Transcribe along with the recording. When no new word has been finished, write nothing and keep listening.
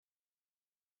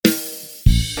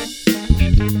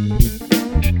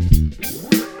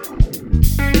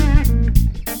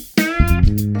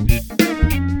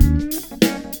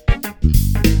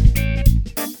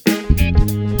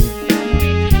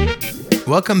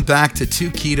Welcome back to Two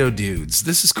Keto Dudes.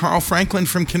 This is Carl Franklin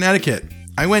from Connecticut.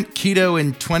 I went keto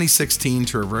in 2016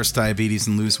 to reverse diabetes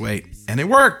and lose weight, and it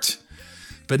worked.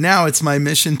 But now it's my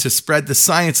mission to spread the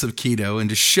science of keto and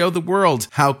to show the world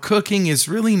how cooking is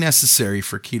really necessary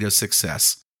for keto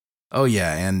success. Oh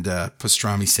yeah, and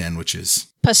pastrami sandwiches.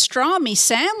 Pastrami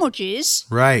sandwiches?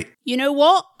 Right. You know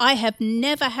what? I have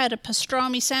never had a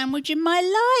pastrami sandwich in my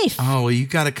life. Oh, well, you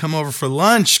got to come over for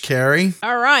lunch, Carrie.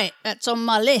 All right, that's on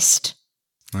my list.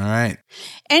 All right.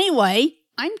 Anyway,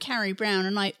 I'm Carrie Brown,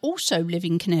 and I also live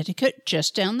in Connecticut,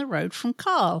 just down the road from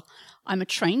Carl. I'm a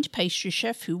trained pastry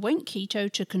chef who went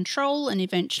keto to control and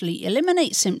eventually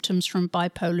eliminate symptoms from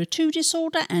bipolar II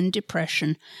disorder and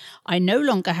depression. I no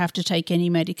longer have to take any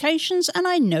medications, and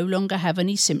I no longer have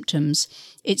any symptoms.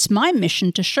 It's my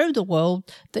mission to show the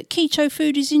world that keto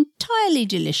food is entirely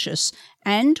delicious,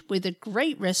 and with a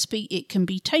great recipe, it can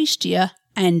be tastier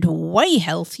and way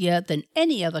healthier than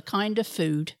any other kind of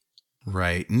food.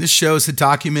 Right. And this show is a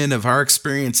document of our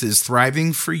experiences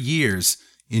thriving for years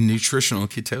in nutritional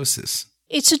ketosis.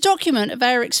 It's a document of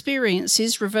our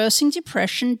experiences reversing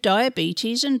depression,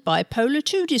 diabetes, and bipolar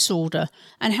II disorder,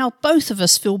 and how both of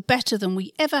us feel better than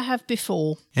we ever have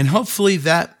before. And hopefully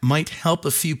that might help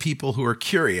a few people who are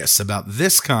curious about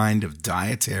this kind of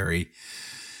dietary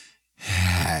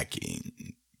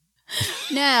hacking.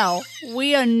 Now,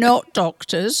 we are not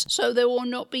doctors, so there will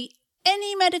not be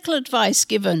any medical advice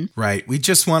given. Right. We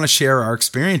just want to share our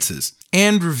experiences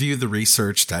and review the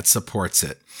research that supports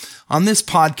it. On this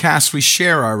podcast, we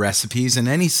share our recipes and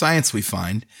any science we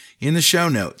find in the show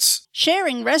notes.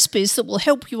 Sharing recipes that will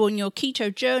help you on your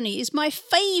keto journey is my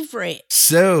favorite.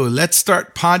 So let's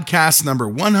start podcast number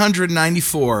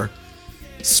 194,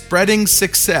 Spreading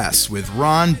Success with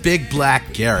Ron Big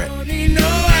Black Garrett.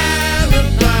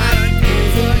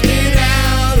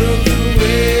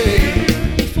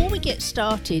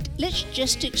 Started, let's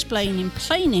just explain in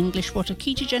plain English what a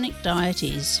ketogenic diet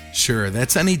is. Sure,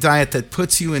 that's any diet that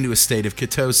puts you into a state of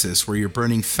ketosis where you're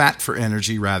burning fat for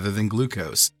energy rather than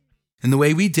glucose. And the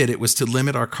way we did it was to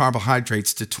limit our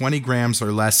carbohydrates to 20 grams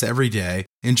or less every day,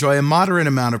 enjoy a moderate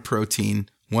amount of protein,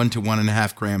 1 to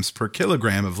 1.5 grams per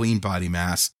kilogram of lean body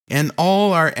mass, and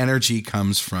all our energy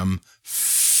comes from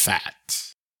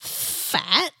fat.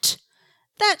 Fat?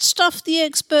 That stuff the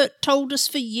expert told us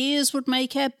for years would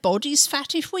make our bodies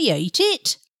fat if we ate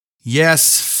it?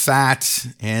 Yes, fat,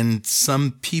 and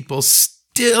some people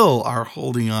still are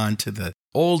holding on to the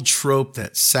old trope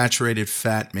that saturated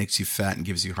fat makes you fat and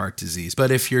gives you heart disease. But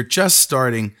if you're just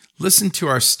starting, listen to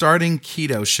our Starting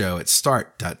Keto show at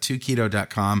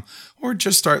start.2keto.com or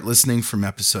just start listening from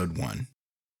episode 1.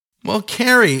 Well,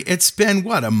 Carrie, it's been,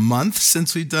 a month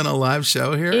since we've done a live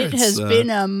show here? It has been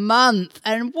a month,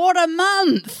 and what a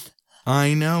month!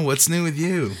 I know. What's new with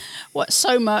you? What,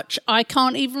 so much, I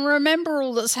can't even remember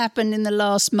all that's happened in the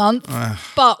last month.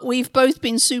 But we've both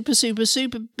been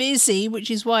super busy, which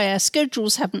is why our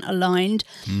schedules haven't aligned.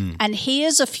 And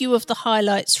here's a few of the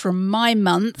highlights from my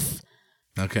month.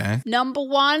 Okay. Number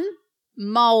 1,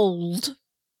 mold.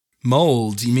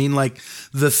 Mold? You mean like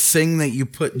the thing that you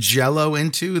put Jell-O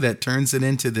into that turns it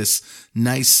into this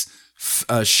nice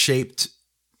shaped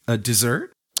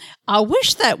dessert? I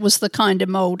wish that was the kind of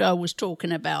mold I was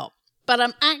talking about. But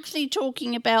I'm actually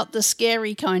talking about the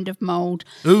scary kind of mold.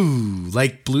 Ooh,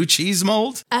 like blue cheese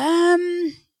mold?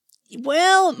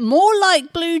 Well, more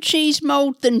like blue cheese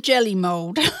mold than jelly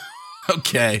mold.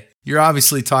 Okay. You're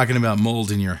obviously talking about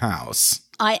mold in your house.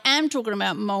 I am talking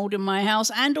about mold in my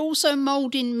house and also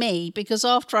mold in me, because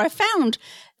after I found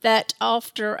that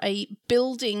after a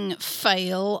building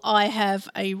fail, I have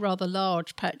a rather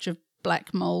large patch of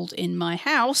black mold in my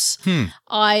house,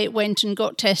 I went and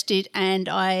got tested, and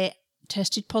I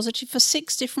tested positive for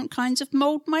 6 different kinds of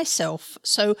mold myself.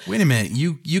 So wait a minute,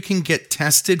 you can get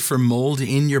tested for mold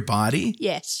in your body?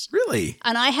 Yes. Really?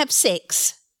 And I have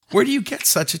 6. Where do you get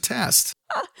such a test?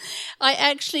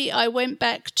 I went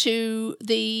back to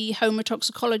the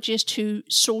homotoxicologist who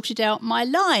sorted out my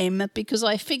Lyme, because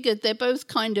I figured they're both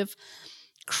kind of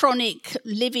chronic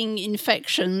living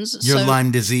infections. Your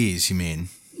Lyme disease, you mean?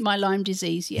 My Lyme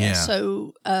disease, yeah.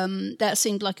 So that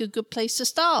seemed like a good place to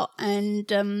start.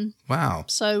 And wow.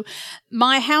 So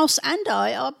my house and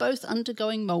I are both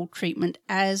undergoing mold treatment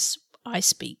as I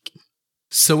speak.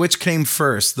 So which came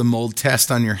first, the mold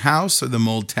test on your house or the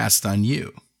mold test on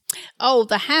you? Oh,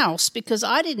 the house, because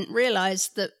I didn't realize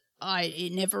that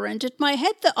it never entered my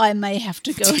head that I may have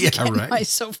to go and get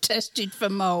myself tested for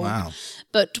mold. Wow.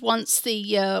 But once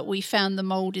we found the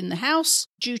mold in the house,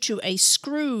 due to a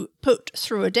screw put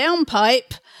through a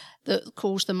downpipe, that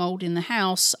caused the mold in the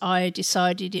house, I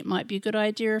decided it might be a good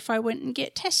idea if I went and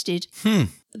get tested.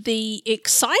 The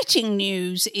exciting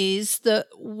news is that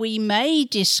we may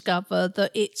discover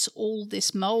that it's all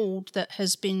this mold that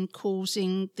has been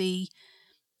causing the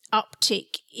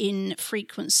uptick in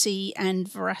frequency and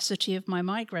veracity of my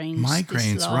migraines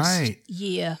this last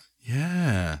year.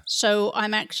 Yeah. So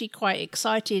I'm actually quite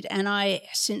excited, and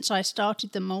since I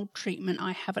started the mold treatment,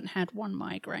 I haven't had one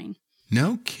migraine.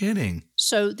 No kidding.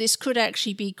 So this could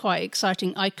actually be quite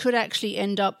exciting. I could actually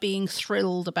end up being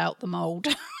thrilled about the mold.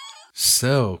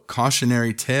 So,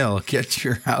 cautionary tale, get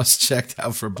your house checked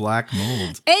out for black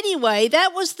mold. Anyway,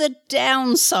 that was the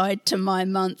downside to my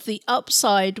month. The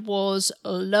upside was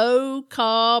Low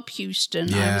Carb Houston.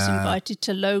 Yeah. I was invited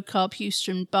to Low Carb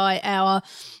Houston by our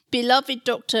beloved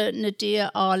Dr.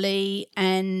 Nadir Ali,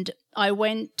 and I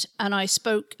went and I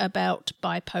spoke about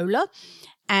bipolar.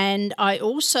 And I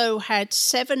also had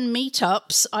 7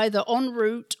 meetups, either en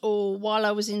route or while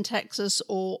I was in Texas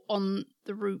or on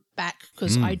the route back,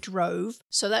 because I drove.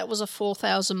 So that was a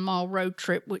 4,000-mile road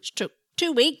trip, which took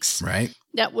 2 weeks. Right.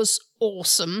 That was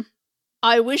awesome.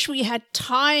 I wish we had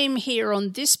time here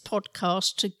on this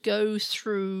podcast to go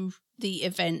through the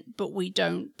event, but we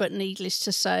don't. But needless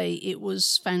to say, it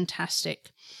was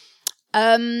fantastic.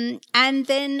 And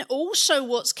then also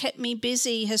what's kept me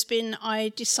busy has been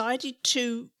I decided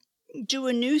to do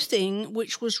a new thing,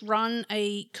 which was run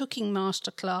a cooking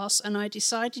masterclass, and I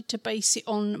decided to base it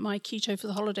on my Keto for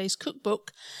the Holidays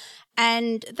cookbook.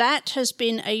 And that has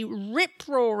been a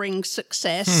rip-roaring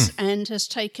success and has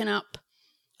taken up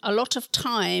a lot of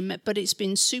time, but it's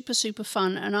been super, super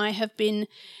fun. And I have been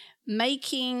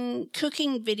making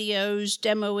cooking videos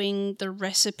demoing the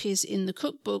recipes in the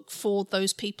cookbook for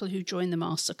those people who join the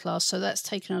masterclass. So that's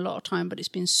taken a lot of time, but it's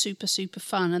been super, super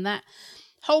fun. And that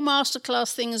whole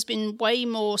masterclass thing has been way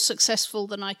more successful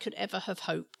than I could ever have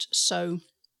hoped. So,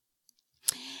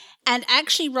 and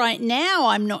actually right now,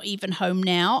 I'm not even home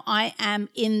now. I am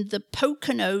in the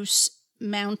Poconos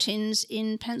Mountains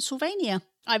in Pennsylvania.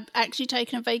 I've actually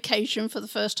taken a vacation for the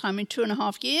first time in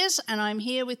 2.5 years, and I'm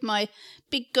here with my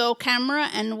big girl camera,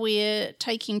 and we're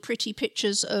taking pretty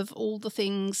pictures of all the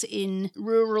things in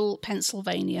rural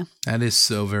Pennsylvania. That is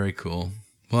so very cool.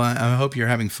 Well, I hope you're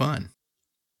having fun.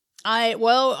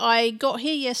 I got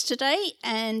here yesterday,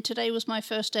 and today was my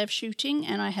first day of shooting,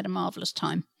 and I had a marvelous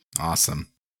time. Awesome.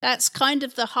 That's kind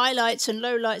of the highlights and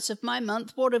lowlights of my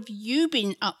month. What have you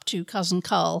been up to, Cousin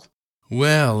Carl?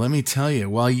 Well, let me tell you,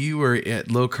 while you were at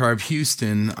Low Carb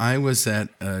Houston, I was at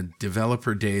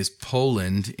Developer Days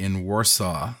Poland in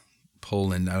Warsaw,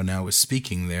 Poland. I was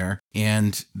speaking there.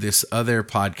 And this other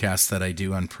podcast that I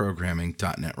do on programming,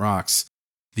 .NET Rocks,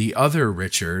 the other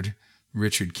Richard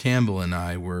Campbell, and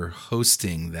I were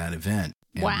hosting that event.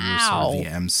 And wow. We were sort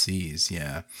of the MCs,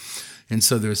 yeah. And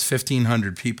so there was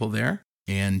 1,500 people there.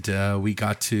 And we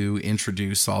got to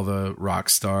introduce all the rock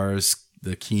stars,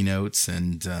 the keynotes,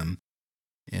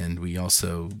 and we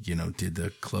also, did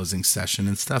the closing session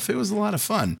and stuff. It was a lot of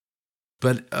fun.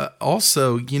 But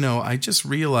also, I just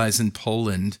realized in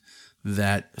Poland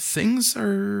that things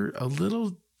are a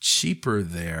little cheaper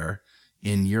there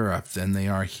in Europe than they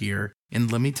are here.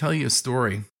 And let me tell you a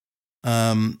story.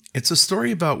 It's a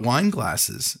story about wine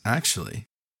glasses, actually.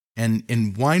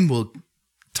 And wine will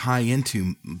tie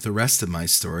into the rest of my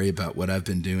story about what I've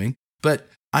been doing. But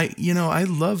I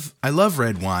love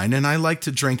red wine, and I like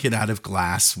to drink it out of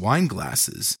wine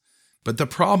glasses. But the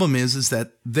problem is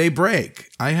that they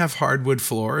break. I have hardwood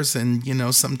floors, and,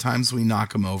 sometimes we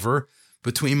knock them over.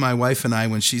 Between my wife and I,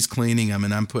 when she's cleaning them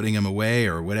and I'm putting them away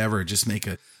or whatever, just make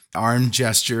a arm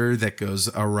gesture that goes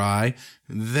awry,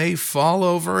 they fall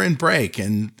over and break.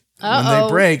 And when they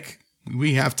break,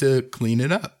 we have to clean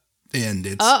it up. And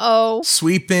it's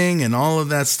sweeping and all of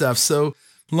that stuff. So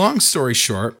long story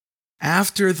short,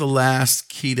 after the last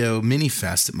Keto Mini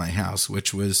Fest at my house,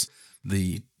 which was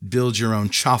the Build Your Own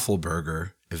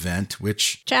Schaffelburger event,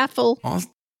 which... Chaffle.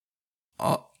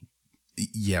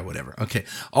 Yeah, whatever. Okay.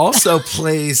 Also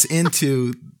plays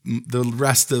into the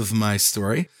rest of my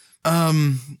story.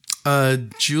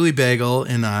 Julie Bagel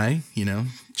and I,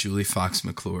 Julie Fox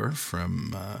McClure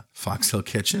from Fox Hill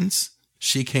Kitchens,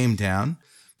 she came down.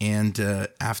 And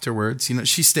afterwards,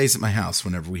 she stays at my house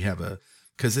whenever we have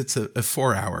because it's a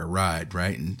 4-hour ride,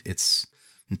 right? And it's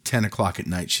 10 o'clock at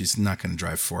night. She's not going to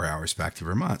drive 4 hours back to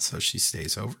Vermont, so she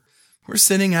stays over. We're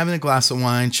sitting having a glass of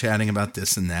wine, chatting about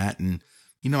this and that. And,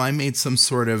 I made some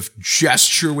sort of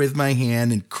gesture with my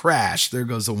hand and crash, there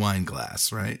goes a wine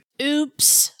glass, right?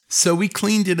 Oops. So we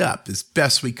cleaned it up as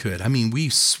best we could. I mean, we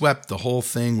swept the whole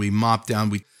thing. We mopped down.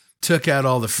 We took out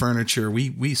all the furniture.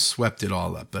 We swept it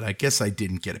all up, but I guess I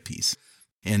didn't get a piece.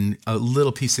 and a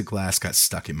little piece of glass got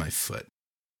stuck in my foot.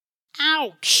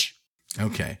 Ouch.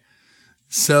 Okay.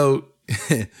 So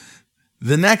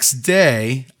the next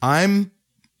day, I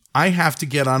have to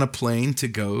get on a plane to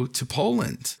go to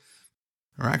Poland.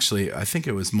 Or actually, I think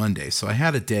it was Monday. So I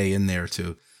had a day in there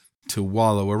to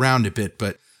wallow around a bit.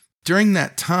 But during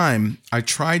that time, I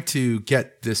tried to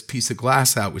get this piece of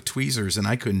glass out with tweezers, and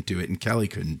I couldn't do it, and Kelly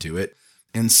couldn't do it.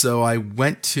 And so I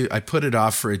put it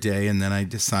off for a day, and then I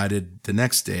decided the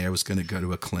next day I was going to go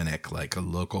to a clinic, like a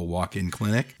local walk-in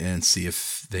clinic, and see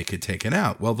if they could take it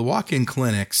out. Well, the walk-in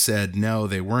clinic said no,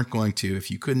 they weren't going to.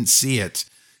 If you couldn't see it,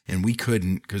 and we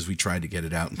couldn't because we tried to get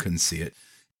it out and couldn't see it,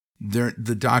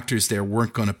 the doctors there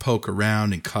weren't going to poke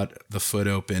around and cut the foot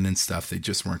open and stuff. They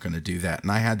just weren't going to do that.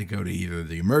 And I had to go to either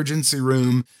the emergency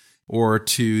room or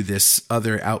to this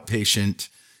other outpatient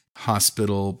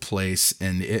hospital place,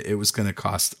 and it was going to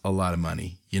cost a lot of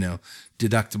money.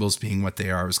 Deductibles being what they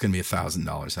are, it was going to be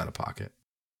 $1,000 out of pocket.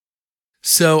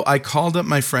 So I called up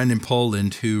my friend in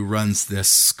Poland who runs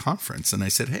this conference, and I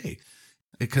said, hey,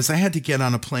 because I had to get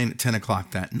on a plane at 10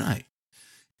 o'clock that night,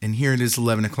 and here it is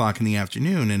 11 o'clock in the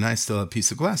afternoon, and I still have a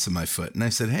piece of glass in my foot. And I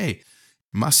said, hey,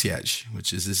 Maciej,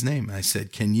 which is his name, I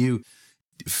said,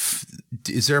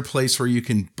 is there a place where you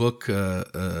can book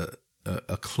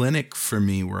a clinic for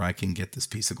me where I can get this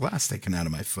piece of glass taken out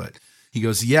of my foot? He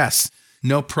goes, yes,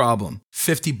 no problem,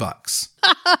 $50.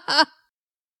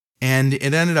 And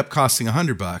it ended up costing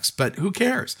 $100, but who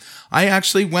cares? I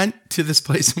actually went to this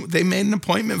place. They made an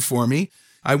appointment for me.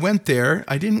 I went there.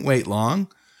 I didn't wait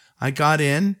long. I got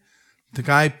in. The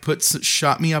guy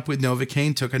shot me up with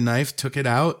Novocaine, took a knife, took it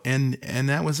out, and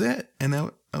that was it. And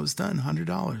I was done,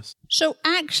 $100. So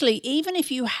actually, even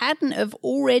if you hadn't have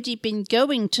already been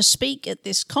going to speak at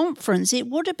this conference, it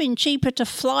would have been cheaper to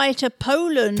fly to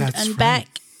Poland back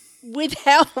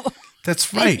without...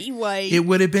 That's right. Anyway. It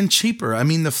would have been cheaper. I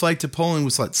mean, the flight to Poland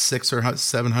was like $600 or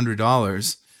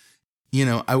 $700.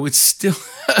 I would still,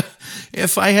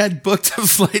 if I had booked a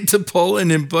flight to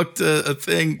Poland and booked a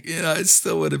thing, it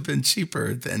still would have been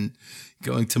cheaper than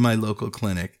going to my local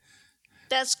clinic.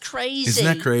 That's crazy. Isn't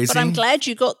that crazy? But I'm glad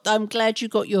you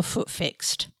got your foot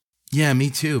fixed. Yeah, me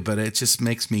too. But it just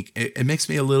makes me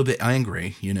a little bit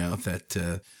angry,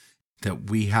 that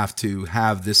we have to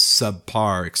have this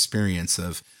subpar experience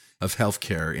of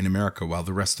healthcare in America while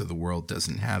the rest of the world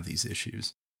doesn't have these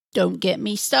issues. Don't get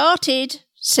me started,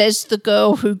 says the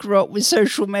girl who grew up with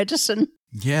social medicine.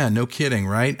 Yeah, no kidding,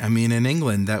 right? I mean, in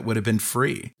England, that would have been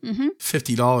free. Mm-hmm.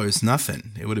 $50,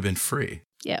 nothing. It would have been free.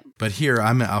 Yeah. But here,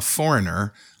 I'm a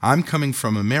foreigner. I'm coming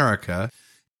from America.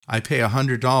 I pay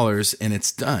 $100 and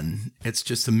it's done. It's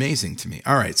just amazing to me.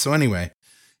 All right. So anyway,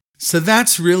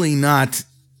 that's really not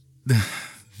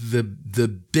the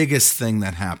biggest thing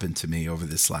that happened to me over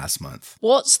this last month.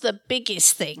 What's the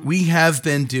biggest thing? We have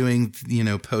been doing,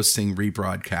 posting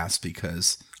rebroadcasts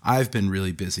because I've been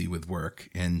really busy with work,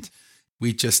 and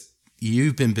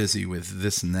you've been busy with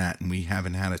this and that, and we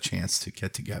haven't had a chance to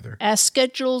get together. Our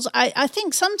schedules, I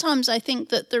think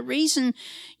that the reason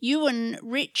you and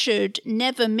Richard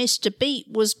never missed a beat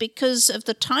was because of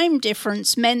the time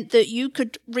difference meant that you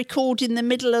could record in the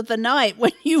middle of the night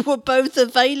when you were both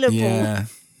available. Yeah,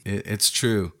 it's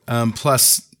true.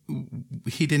 Plus,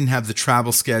 he didn't have the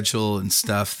travel schedule and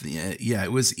stuff. Yeah,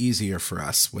 it was easier for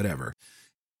us, whatever.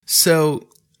 So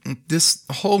this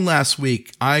whole last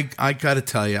week, I got to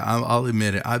tell you, I'll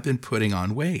admit it, I've been putting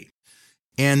on weight.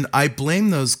 And I blame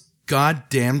those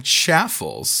goddamn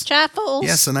chaffles. Chaffles?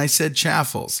 Yes, and I said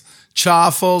chaffles.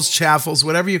 Chaffles,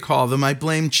 whatever you call them. I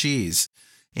blame cheese.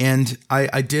 And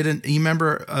I didn't, you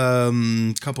remember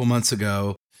a couple months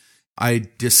ago, I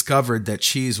discovered that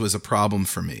cheese was a problem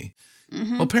for me.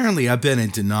 Mm-hmm. Well, apparently I've been in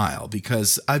denial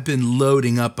because I've been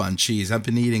loading up on cheese. I've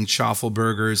been eating chaffle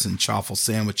burgers and chaffle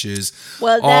sandwiches,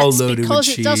 all loaded with cheese. Well,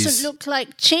 that's because it doesn't look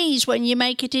like cheese when you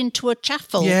make it into a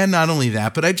chaffle. Yeah, not only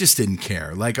that, but I just didn't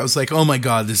care. Like, I was like, oh my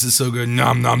God, this is so good.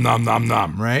 Nom, nom, nom, nom,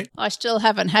 nom, right? I still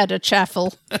haven't had a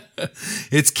chaffle.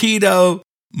 It's keto.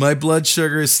 My blood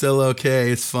sugar is still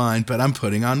okay. It's fine, but I'm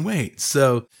putting on weight.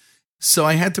 So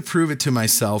I had to prove it to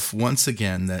myself once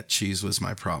again that cheese was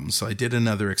my problem. So I did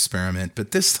another experiment, but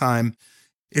this time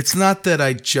it's not that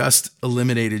I just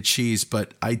eliminated cheese,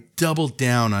 but I doubled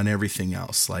down on everything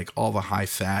else, like all the high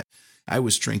fat. I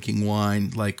was drinking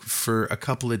wine like for a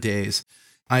couple of days.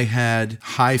 I had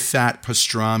high fat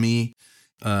pastrami,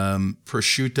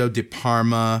 prosciutto di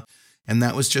Parma, and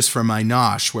that was just for my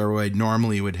nosh where I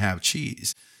normally would have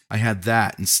cheese. I had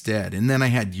that instead. And then I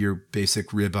had your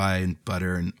basic ribeye and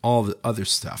butter and all the other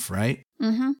stuff, right?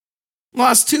 Mm-hmm.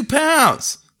 Lost 2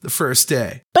 pounds the first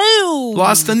day. Boom!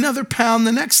 Lost another pound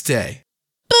the next day.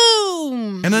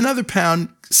 Boom! And another pound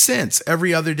since,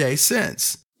 every other day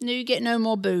since. No, you get no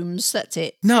more booms. That's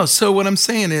it. No, so what I'm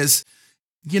saying is,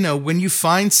 when you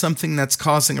find something that's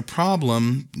causing a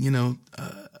problem,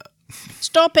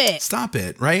 Stop it. stop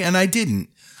it, right? And I didn't.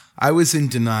 I was in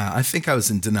denial. I think I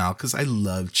was in denial because I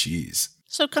love cheese.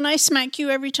 So can I smack you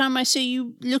every time I see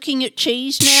you looking at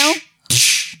cheese now?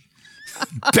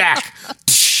 Back.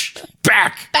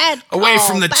 Bad Away call,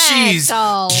 from the bad cheese.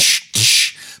 call.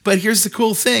 But here's the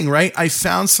cool thing, right? I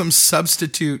found some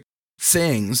substitute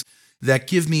things that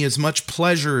give me as much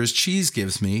pleasure as cheese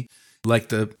gives me, like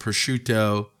the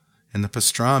prosciutto and the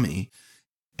pastrami.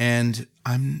 And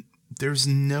I don't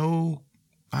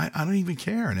even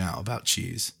care now about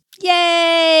cheese.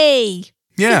 Yay!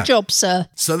 Yeah. Good job, sir.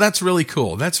 So that's really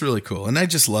cool. That's really cool. And I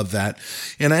just love that.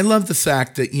 And I love the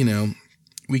fact that,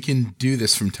 we can do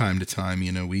this from time to time.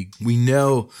 We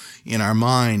know in our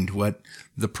mind what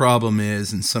the problem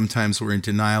is, and sometimes we're in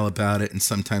denial about it, and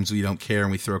sometimes we don't care,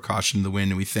 and we throw caution to the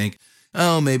wind, and we think,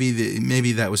 oh, maybe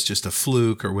that was just a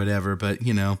fluke or whatever. But,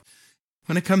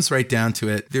 when it comes right down to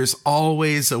it, there's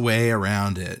always a way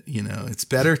around it. It's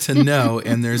better to know,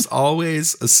 and there's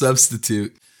always a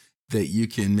substitute that you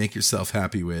can make yourself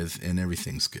happy with, and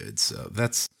everything's good. So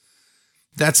that's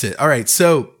it. All right.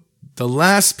 So the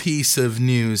last piece of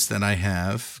news that I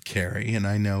have, Carrie, and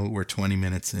I know we're 20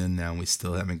 minutes in now and we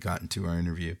still haven't gotten to our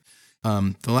interview.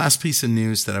 The last piece of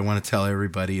news that I want to tell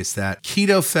everybody is that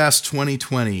Keto Fest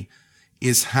 2020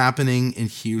 is happening in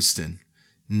Houston,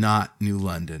 not New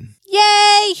London.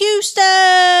 Yay,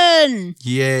 Houston!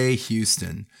 Yay,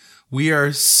 Houston. We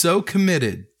are so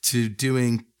committed to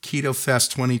doing Keto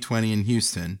Fest 2020 in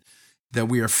Houston that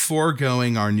we are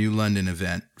foregoing our New London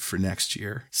event for next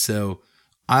year. So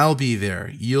I'll be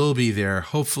there. You'll be there.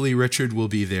 Hopefully Richard will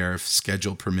be there if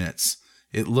schedule permits.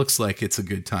 It looks like it's a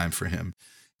good time for him.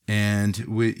 And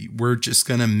we're just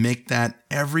going to make that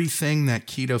everything that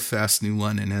Keto Fest New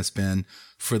London has been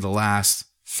for the last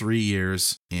 3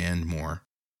 years and more.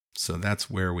 So that's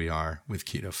where we are with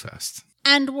Keto Fest.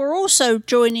 And we're also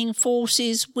joining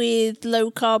forces with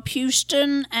Low Carb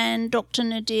Houston and Dr.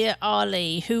 Nadir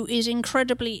Ali, who is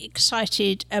incredibly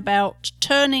excited about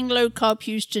turning Low Carb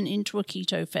Houston into a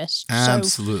Keto Fest.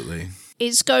 Absolutely. So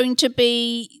it's going to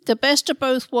be the best of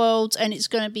both worlds, and it's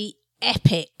going to be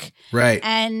epic. Right.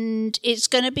 And it's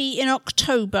going to be in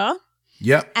October.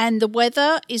 Yep. And the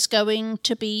weather is going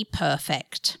to be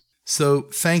perfect. So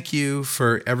thank you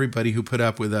for everybody who put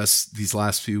up with us these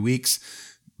last few weeks.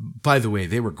 By the way,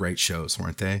 they were great shows,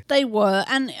 weren't they? They were.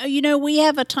 And, we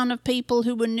have a ton of people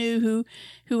who were new,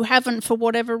 who haven't, for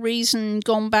whatever reason,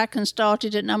 gone back and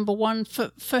started at number one,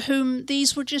 for whom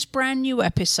these were just brand new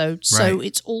episodes. Right. So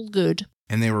it's all good.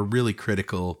 And they were really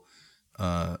critical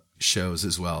shows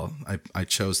as well. I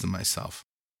chose them myself.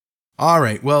 All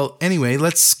right. Well, anyway,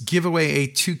 let's give away a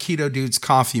 2 Keto Dudes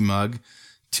coffee mug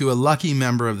to a lucky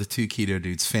member of the 2 Keto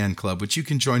Dudes fan club, which you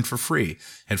can join for free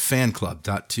at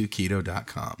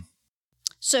fanclub.2keto.com.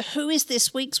 So who is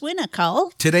this week's winner,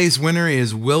 Carl? Today's winner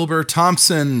is Wilbur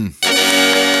Thompson.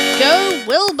 Go,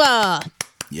 Wilbur!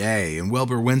 Yay. And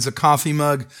Wilbur wins a coffee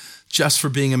mug just for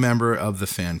being a member of the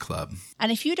fan club.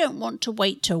 And if you don't want to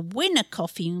wait to win a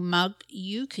coffee mug,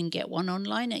 you can get one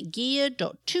online at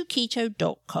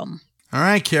gear.2keto.com. All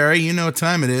right, Carrie, you know what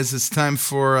time it is. It's time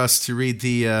for us to read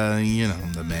the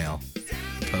mail.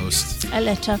 Post. A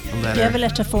letter. A letter. Do you have a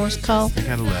letter for us, Carl? I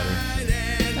got a letter.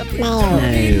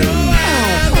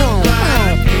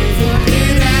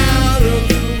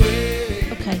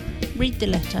 Okay, read the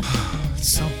letter. It's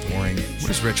so boring.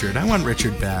 Where's Richard? I want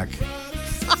Richard back.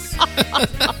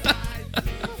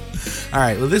 All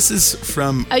right, well, this is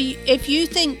from... If you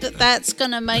think that that's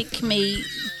going to make me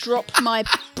drop my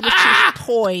British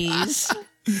poise...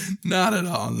 Not at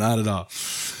all, not at all.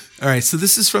 All right, so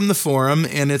this is from the forum,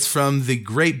 and it's from the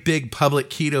Great Big Public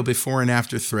Keto Before and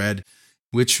After thread,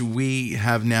 which we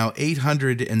have now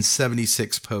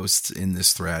 876 posts in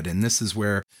this thread. And this is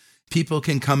where people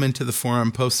can come into the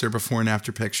forum, post their before and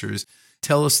after pictures,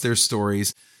 tell us their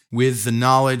stories with the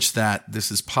knowledge that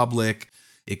this is public.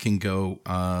 It can go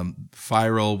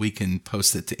viral. We can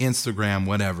post it to Instagram,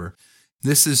 whatever.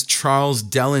 This is Charles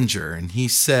Dellinger, and he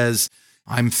says,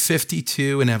 I'm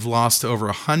 52 and have lost over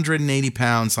 180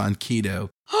 pounds on keto.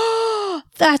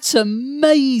 That's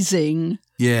amazing.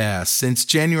 Yeah, since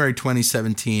January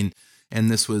 2017,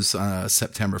 and this was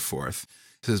September 4th.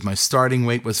 It says, my starting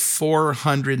weight was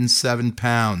 407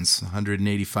 pounds,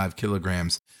 185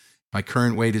 kilograms. My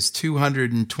current weight is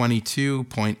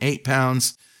 222.8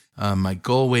 pounds. My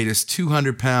goal weight is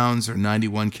 200 pounds or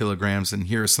 91 kilograms. And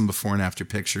here are some before and after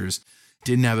pictures.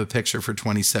 Didn't have a picture for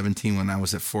 2017 when I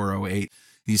was at 408.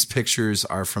 These pictures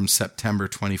are from September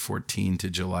 2014 to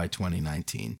July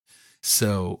 2019.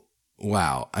 So,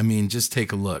 wow. I mean, just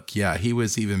take a look. Yeah, he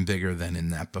was even bigger than in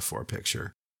that before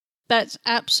picture. That's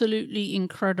absolutely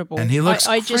incredible. And he looks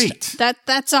great.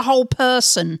 That's a whole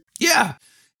person. Yeah,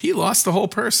 he lost the whole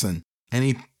person. And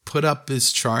he put up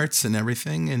his charts and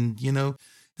everything. And,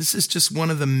 this is just one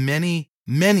of the many,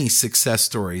 many success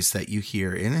stories that you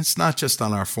hear. And it's not just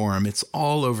on our forum. It's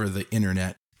all over the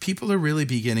internet. People are really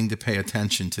beginning to pay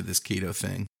attention to this keto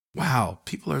thing. Wow,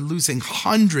 people are losing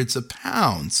hundreds of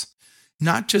pounds.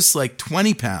 Not just like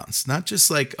 20 pounds. Not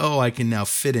just like, oh, I can now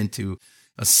fit into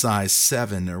a size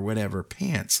 7 or whatever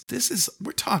pants.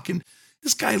 We're talking,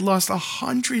 this guy lost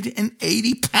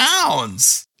 180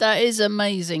 pounds. That is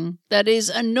amazing. That is,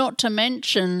 and not to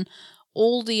mention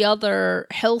all the other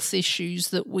health issues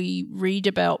that we read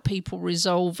about people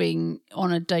resolving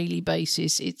on a daily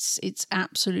basis. It's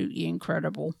absolutely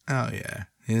incredible. Oh, yeah.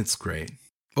 It's great.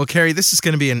 Well, Carrie, this is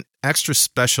going to be an extra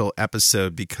special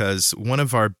episode because one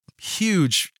of our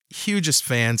hugest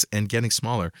fans and getting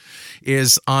smaller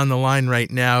is on the line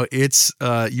right now. It's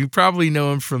you probably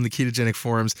know him from the Ketogenic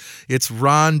forums. It's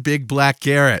Ron Big Black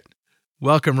Garrett.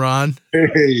 Welcome, Ron.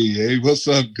 Hey, what's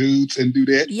up, dudes? And do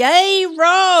that. Yay,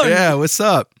 Ron. Yeah, what's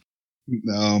up?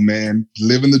 No, man,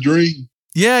 living the dream.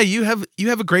 Yeah, you have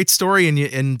a great story, and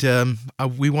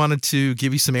we wanted to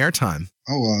give you some airtime.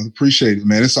 Oh, I appreciate it,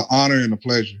 man. It's an honor and a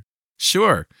pleasure.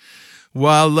 Sure.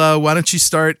 Well, why don't you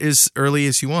start as early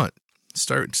as you want?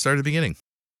 Start at the beginning.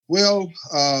 Well,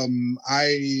 I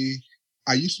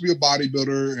used to be a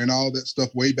bodybuilder and all that stuff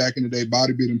way back in the day,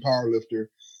 bodybuilding powerlifter.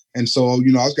 And so, I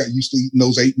got used to eating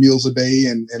those 8 meals a day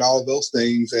and all of those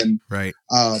things. And right.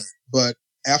 But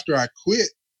after I quit,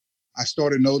 I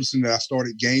started noticing that I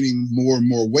started gaining more and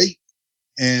more weight,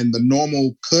 and the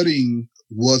normal cutting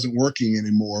wasn't working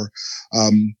anymore.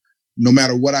 No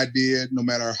matter what I did, no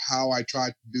matter how I tried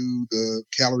to do the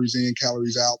calories in,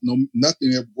 calories out,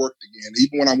 nothing ever worked again.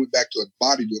 Even when I went back to a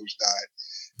bodybuilder's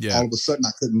diet, all of a sudden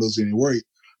I couldn't lose any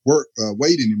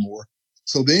weight anymore.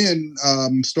 So then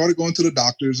started going to the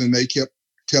doctors, and they kept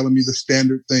telling me the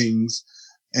standard things.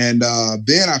 And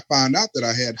then I found out that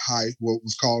I had what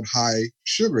was called high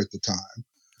sugar at the time.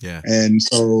 Yeah. And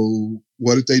so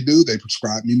what did they do? They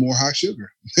prescribed me more high sugar.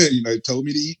 They told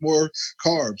me to eat more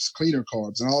carbs, cleaner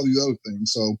carbs, and all these other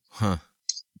things. So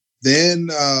then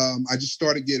I just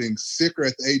started getting sicker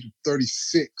at the age of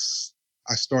 36.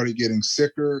 I started getting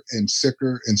sicker and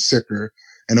sicker and sicker.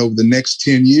 And over the next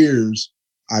 10 years,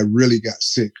 I really got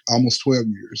sick, almost 12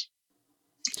 years.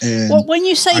 And when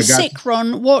you say sick,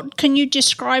 Ron, what can you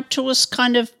describe to us?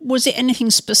 Kind of, was it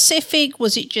anything specific?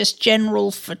 Was it just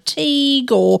general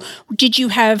fatigue, or did you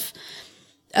have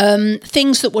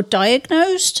things that were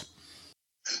diagnosed?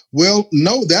 Well,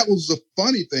 no, that was the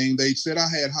funny thing. They said I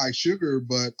had high sugar,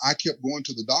 but I kept going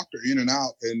to the doctor in and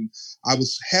out, and I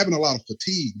was having a lot of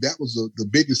fatigue. That was the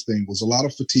biggest thing, was a lot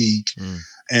of fatigue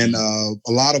and a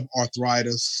lot of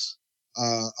arthritis,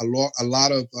 a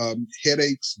lot of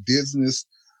headaches, dizziness.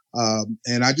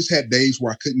 And I just had days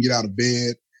where I couldn't get out of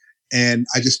bed, and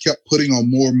I just kept putting on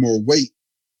more and more weight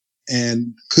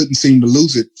and couldn't seem to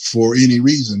lose it for any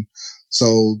reason.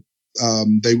 So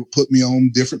they would put me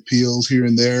on different pills here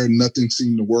and there, and nothing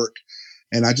seemed to work.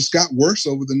 And I just got worse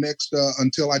over the next,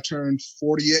 until I turned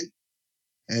 48.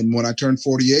 And when I turned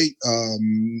 48,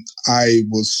 I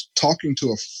was talking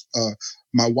to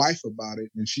my wife about it,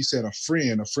 and she said a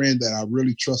friend that I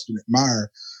really trust and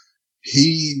admire,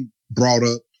 he brought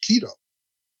up keto.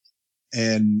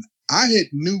 And I had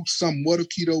knew somewhat of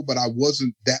keto, but I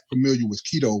wasn't that familiar with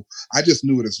keto. I just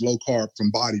knew it as low carb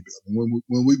from bodybuilding. When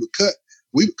we would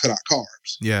cut out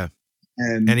carbs. Yeah.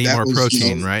 And eat more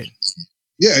protein, right?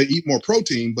 Yeah, eat more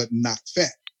protein, but not fat.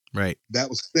 Right. That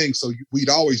was the thing. So we'd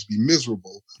always be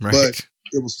miserable, right, but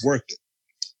it was worth it.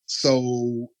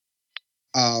 So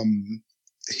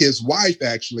his wife,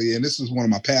 actually, and this is one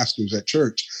of my pastors at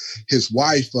church, his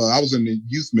wife, I was in the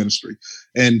youth ministry,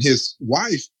 and his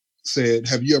wife said,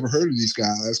 "Have you ever heard of these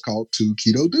guys called Two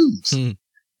Keto Dudes?"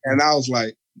 And I was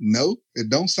like, "No, it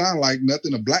don't sound like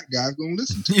nothing a black guy's going to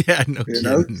listen to." Yeah, no kidding.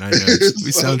 I know.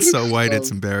 We sound so white,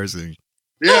 it's embarrassing.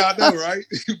 Yeah, I know, right?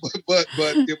 but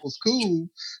it was cool.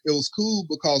 It was cool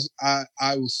because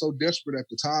I was so desperate at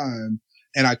the time,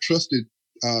 and I trusted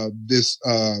this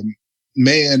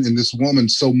man and this woman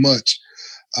so much.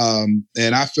 And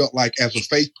I felt like, as a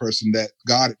faith person, that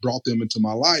God had brought them into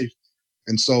my life.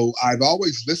 And so I've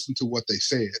always listened to what they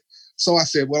said. So I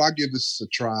said, well, I'll give this a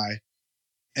try.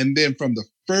 And then from the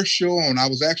first show on, I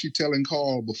was actually telling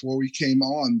Carl before we came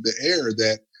on the air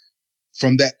that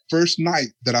from that first night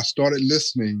that I started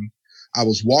listening, I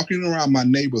was walking around my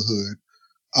neighborhood,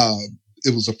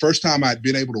 it was the first time I'd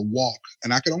been able to walk,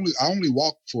 and I only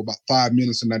walked for about 5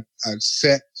 minutes, and I'd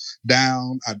sat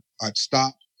down, I'd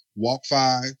stop, walk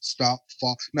 5, stop,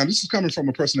 fall. Now this is coming from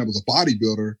a person that was a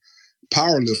bodybuilder,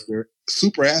 power lifter,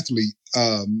 super athlete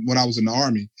when I was in the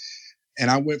Army. And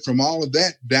I went from all of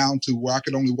that down to where I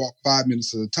could only walk 5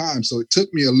 minutes at a time. So it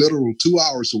took me a literal 2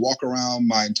 hours to walk around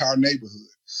my entire neighborhood.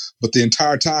 But the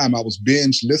entire time I was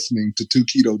binge listening to 2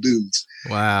 Keto Dudes.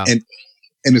 Wow. And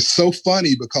it's so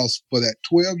funny because for that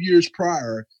 12 years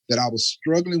prior that I was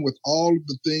struggling with all of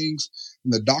the things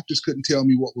and the doctors couldn't tell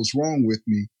me what was wrong with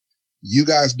me, you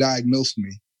guys diagnosed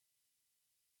me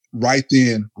right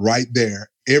then, right there.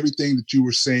 Everything that you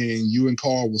were saying, you and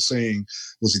Carl were saying,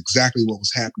 was exactly what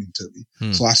was happening to me.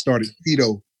 So I started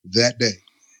keto that day.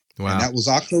 Wow. And that was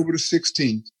October the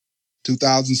 16th,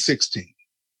 2016.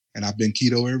 And I've been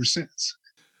keto ever since.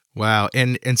 Wow.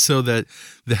 And so the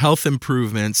health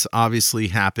improvements obviously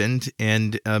happened,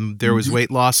 and there was weight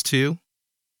loss too?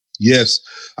 Yes.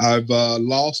 I've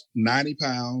lost 90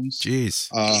 pounds. Jeez.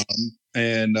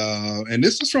 And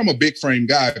this is from a big frame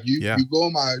guy. If you go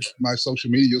on my social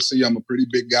media, you'll see I'm a pretty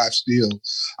big guy still.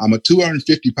 I'm at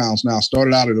 250 pounds now.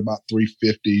 Started out at about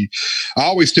 350. I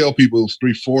always tell people it was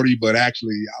 340, but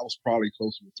actually I was probably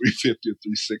closer to 350 or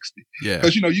 360. Yeah.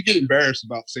 Because you get embarrassed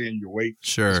about saying your weight,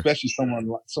 sure, especially someone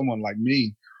like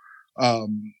me.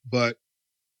 But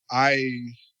I've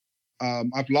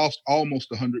lost almost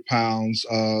 100 pounds.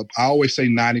 I always say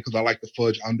 90 because I like to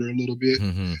fudge under a little bit.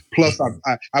 Mm-hmm. Plus,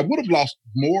 I would have lost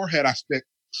more had I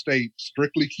stayed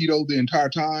strictly keto the entire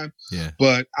time. Yeah.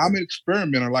 But I'm an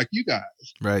experimenter like you guys.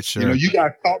 Right, sure. You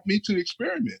guys taught me to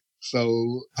experiment.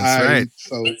 So that's right.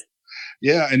 So,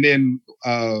 yeah. And then,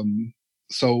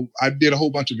 so I did a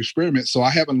whole bunch of experiments. So I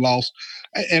haven't lost,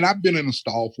 and I've been in a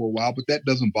stall for a while, but that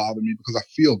doesn't bother me because I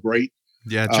feel great.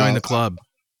 Yeah, join the club.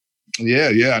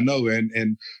 Yeah, I know.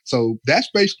 And so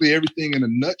that's basically everything in a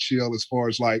nutshell as far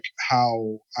as like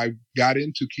how I got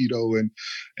into keto,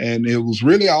 and it was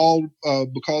really all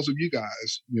because of you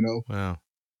guys, Wow.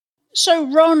 So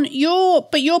Ron,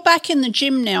 you're back in the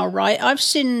gym now, right? I've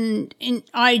seen in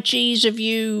IGs of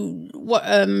you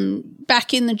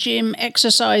back in the gym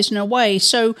exercising away.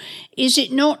 So is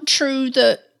it not true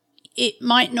that it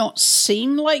might not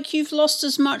seem like you've lost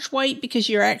as much weight because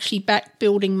you're actually back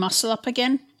building muscle up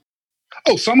again?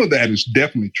 Oh, some of that is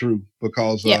definitely true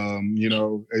because, yep.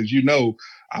 As you know,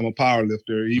 I'm a power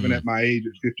lifter. Even at my age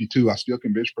at 52, I still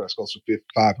can bench press close to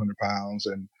 500 pounds.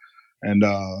 And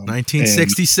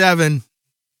 1967.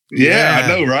 Yeah, I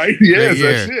know, right? Yes,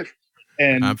 that's it.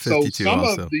 And I'm 52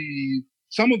 so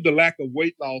some of the lack of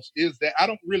weight loss is that I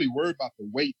don't really worry about the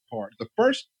weight part. The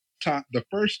first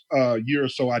year or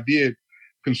so, I did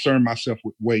concern myself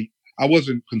with weight. I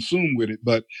wasn't consumed with it,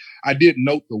 but I did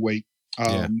note the weight.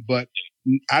 But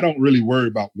I don't really worry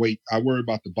about weight. I worry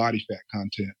about the body fat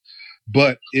content.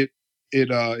 But it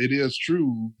is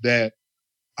true that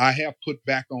I have put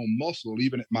back on muscle.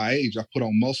 Even at my age, I've put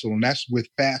on muscle, and that's with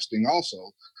fasting also.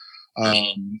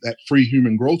 That free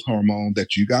human growth hormone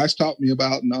that you guys taught me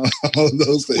about and all of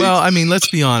those things. Well, I mean, let's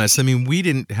be honest. I mean, we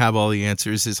didn't have all the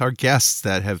answers. It's our guests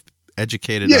that have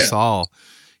educated us all.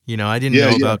 I didn't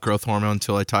know about growth hormone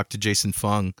until I talked to Jason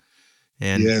Fung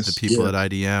and the people at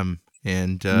IDM.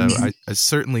 And I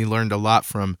certainly learned a lot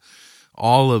from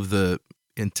all of the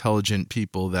intelligent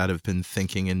people that have been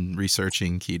thinking and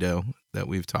researching keto that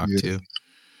we've talked to.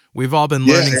 We've all been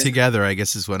learning together, I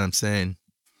guess is what I'm saying.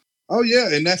 Oh yeah,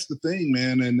 and that's the thing,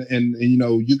 man. And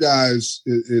you guys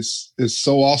is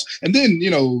so awesome. And then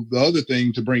the other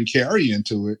thing to bring Carrie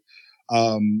into it.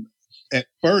 At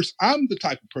first, I'm the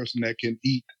type of person that can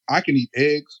eat. I can eat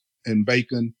eggs and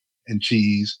bacon and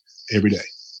cheese every day.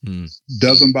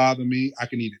 Doesn't bother me. I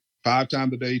can eat it 5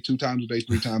 times a day, 2 times a day,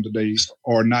 3 times a day,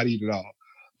 or not eat at all.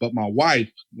 But my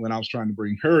wife, when I was trying to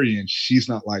bring her in, she's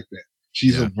not like that.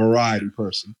 She's a variety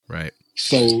person. Right.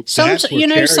 So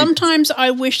sometimes I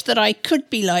wish that I could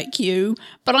be like you,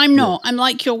 but I'm not. I'm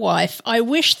like your wife. I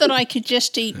wish that I could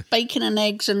just eat bacon and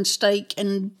eggs and steak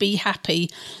and be happy.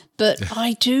 But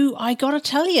I got to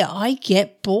tell you, I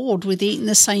get bored with eating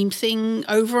the same thing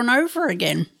over and over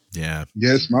again. Yeah.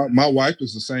 Yes, my wife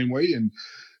is the same way. And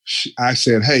I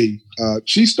said, hey,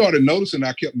 she started noticing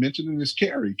I kept mentioning this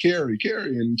Carrie.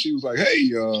 And she was like,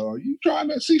 hey, are you trying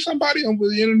to see somebody over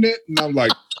the internet? And I'm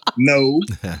like, no.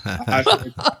 I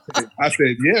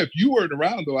said, yeah, if you weren't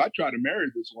around, though, I'd try to marry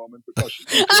this woman because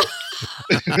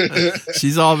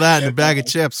she's all that in a bag of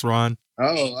chips, Ron.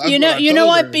 Oh,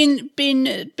 I've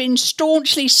been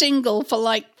staunchly single for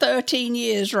like 13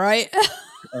 years, right?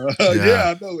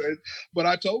 Yeah, I know. But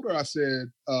I told her, I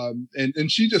said, and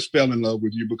she just fell in love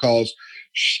with you because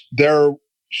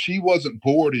she wasn't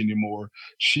bored anymore.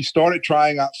 She started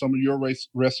trying out some of your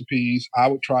recipes. I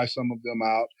would try some of them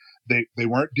out. They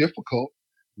weren't difficult,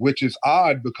 which is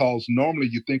odd because normally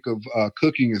you think of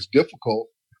cooking as difficult,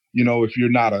 if you're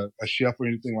not a chef or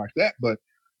anything like that. But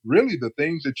really, the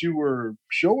things that you were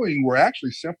showing were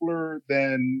actually simpler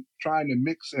than trying to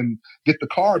mix and get the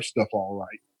carb stuff all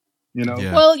right.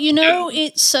 Yeah. Well,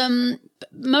 it's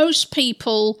most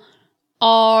people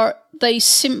they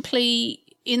simply,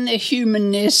 in their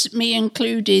humanness, me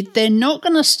included, they're not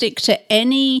going to stick to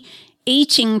any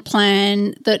eating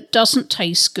plan that doesn't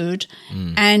taste good.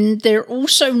 And they're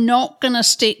also not going to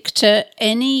stick to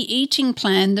any eating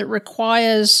plan that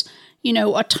requires,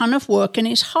 a ton of work and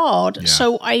is hard. Yeah.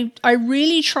 So I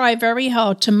really try very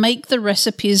hard to make the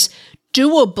recipes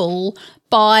doable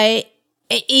by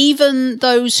even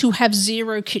those who have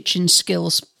zero kitchen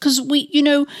skills, because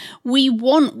the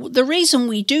reason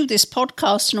we do this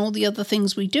podcast and all the other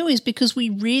things we do is because we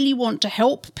really want to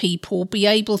help people be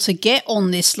able to get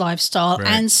on this lifestyle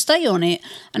and stay on it.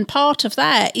 And part of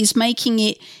that is making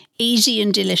it easy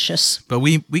and delicious. But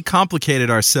we complicate it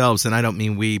ourselves, and I don't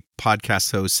mean we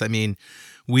podcast hosts. I mean,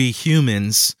 we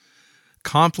humans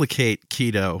complicate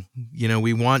keto.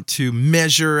 We want to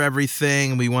measure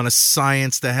everything. We want to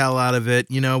science the hell out of it.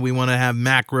 We want to have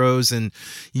macros and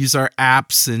use our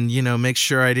apps and, make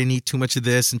sure I didn't eat too much of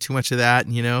this and too much of that,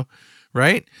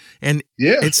 right? And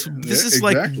this is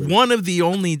exactly. Like one of the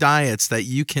only diets that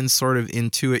you can sort of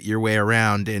intuit your way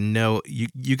around and know.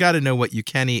 You got to know what you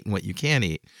can eat and what you can't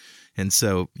eat. And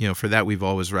so, for that, we've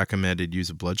always recommended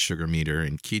use a blood sugar meter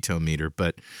and ketone meter,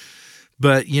 but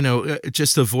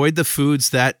just avoid the foods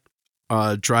that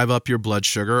drive up your blood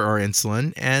sugar or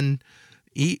insulin, and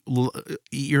eat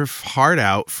your heart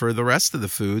out for the rest of the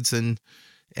foods, and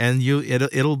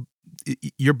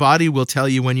your body will tell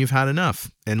you when you've had enough,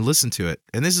 and listen to it.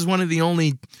 And this is one of the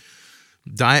only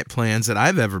diet plans that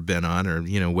I've ever been on, or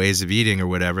ways of eating or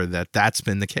whatever, that's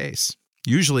been the case.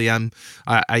 Usually I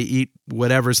eat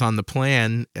whatever's on the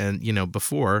plan and,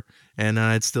 before, and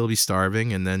I'd still be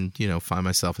starving, and then, find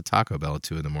myself at Taco Bell at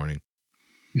 2 a.m.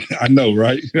 I know,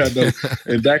 right? I know.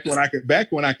 And back when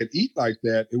I could eat like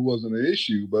that, it wasn't an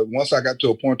issue. But once I got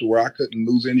to a point to where I couldn't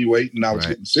lose any weight and I was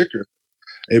getting sicker,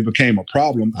 it became a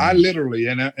problem. I literally,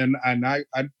 and I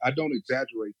don't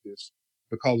exaggerate this,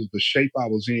 because of the shape I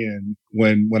was in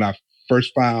when I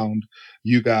first found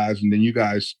you guys, and then you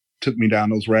guys took me down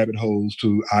those rabbit holes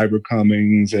to Ivor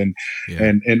Cummings and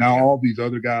all these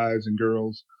other guys and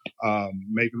girls,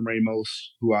 Megan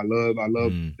Ramos, who I love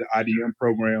the IDM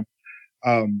program.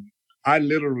 I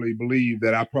literally believe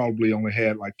that I probably only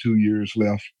had like 2 years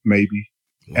left, maybe,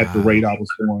 at the rate I was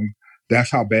going.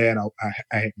 That's how bad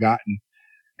I had gotten.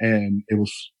 And it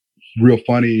was real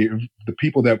funny. The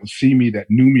people that would see me, that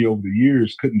knew me over the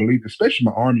years, couldn't believe, especially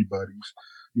my Army buddies,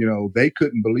 they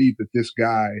couldn't believe that this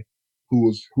guy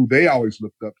who they always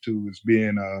looked up to as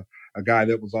being a guy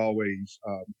that was always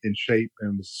in shape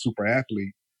and was a super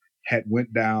athlete, had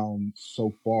went down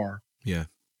so far. Yeah.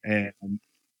 And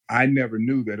I never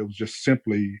knew that it was just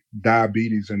simply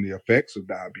diabetes and the effects of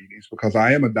diabetes, because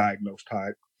I am a diagnosed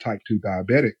type 2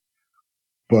 diabetic.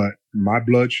 But my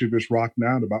blood sugars rock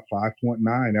now at about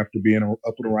 5.9 after being up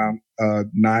at around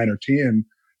 9 or 10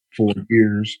 for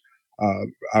years.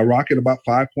 I rock at about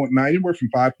 5.9, anywhere from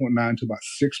 5.9 to about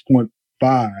 6.5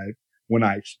 when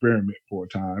I experiment for a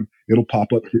time. It'll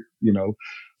pop up,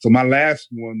 So my last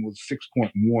one was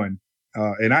 6.1.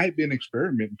 And I had been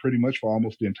experimenting pretty much for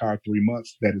almost the entire 3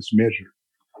 months that it's measured,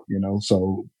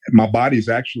 So my body's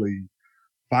actually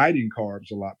fighting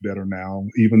carbs a lot better now,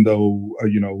 even though,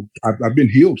 I've been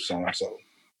healed some. So.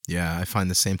 Yeah, I find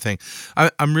the same thing.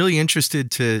 I'm really interested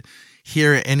to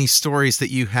hear any stories that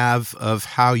you have of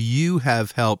how you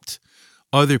have helped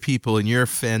other people in your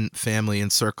family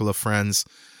and circle of friends.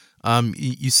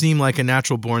 You seem like a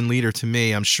natural born leader to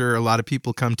me. I'm sure a lot of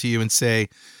people come to you and say,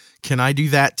 can I do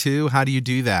that too? How do you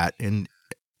do that? And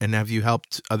have you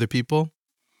helped other people?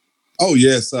 Oh,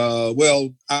 yes.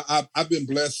 Well, I've been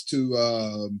blessed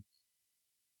to,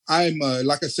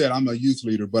 like I said, I'm a youth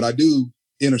leader, but I do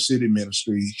inner city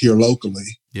ministry here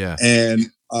locally. Yeah.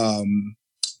 And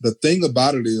the thing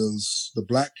about it is the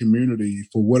Black community,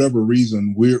 for whatever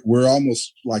reason, we're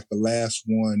almost like the last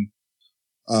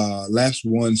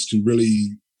ones to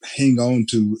really hang on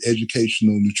to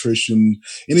educational nutrition,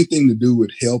 anything to do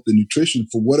with health and nutrition.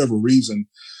 For whatever reason,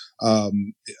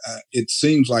 it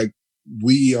seems like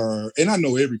we are, and I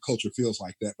know every culture feels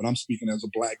like that, but I'm speaking as a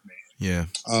Black man.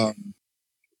 Yeah.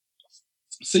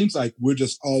 Seems like we're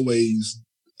just always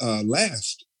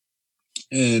last.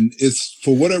 And it's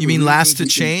for whatever you mean reason, last to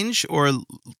change, or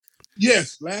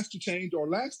yes, last to change or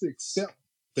last to accept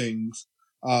things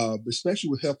especially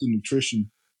with health and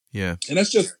nutrition. Yeah. And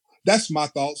that's my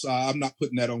thoughts. I'm not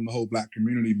putting that on the whole Black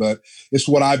community, but it's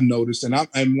what I've noticed.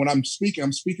 And when I'm speaking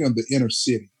of the inner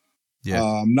city. Yeah.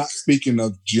 I'm not speaking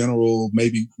of general,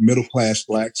 maybe middle class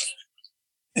Blacks.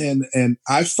 And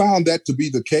I found that to be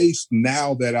the case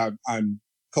now that I'm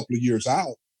a couple of years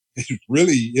out.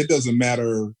 It doesn't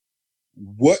matter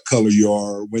what color you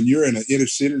are. When you're in an inner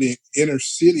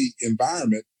city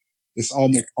environment, it's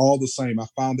almost all the same. I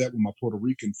found that with my Puerto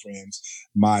Rican friends,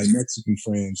 my Mexican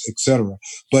friends, etc.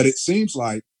 But it seems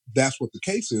like that's what the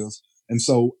case is. And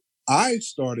so I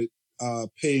started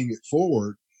paying it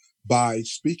forward by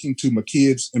speaking to my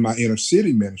kids in my inner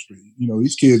city ministry.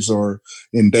 These kids are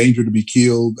in danger to be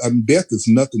killed. I mean, death is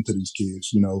nothing to these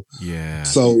kids, Yeah.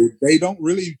 So they don't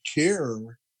really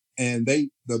care. And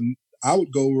I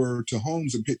would go over to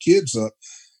homes and pick kids up,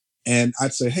 and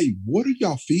I'd say, "Hey, what are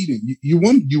y'all feeding? You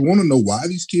want to know why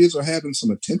these kids are having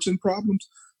some attention problems?"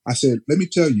 I said, "Let me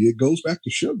tell you, it goes back to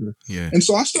sugar." Yeah. And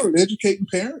so I started educating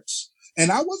parents,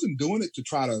 and I wasn't doing it to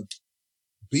try to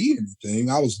be anything.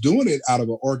 I was doing it out of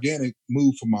an organic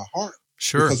move from my heart.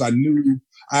 Sure. Because I knew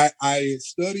I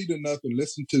studied enough and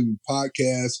listened to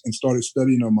podcasts and started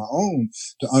studying on my own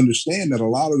to understand that a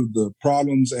lot of the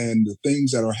problems and the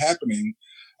things that are happening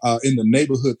in the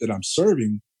neighborhood that I'm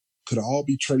serving could all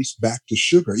be traced back to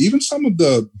sugar. Even some of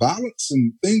the violence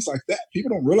and things like that. People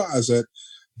don't realize that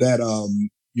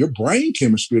your brain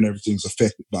chemistry and everything's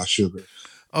affected by sugar.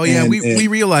 Oh, yeah, we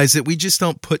realize it. We just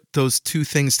don't put those two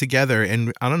things together.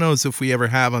 And I don't know as if we ever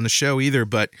have on the show either,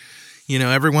 but,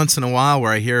 every once in a while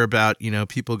where I hear about,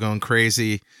 people going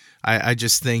crazy, I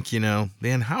just think,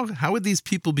 man, how would these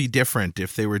people be different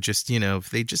if they were just, if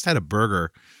they just had a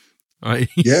burger? Right?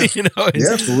 Yeah,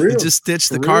 for real. Just ditch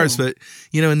the carbs. But,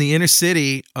 in the inner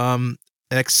city,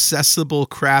 accessible,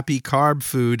 crappy carb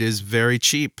food is very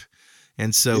cheap.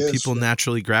 And so people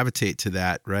naturally gravitate to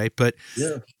that, right? But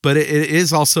it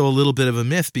is also a little bit of a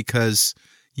myth because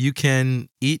you can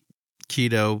eat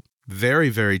keto very,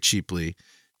 very cheaply.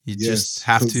 You just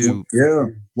have to. Yeah.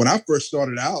 When I first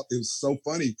started out, it was so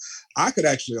funny. I could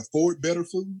actually afford better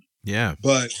food. Yeah.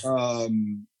 But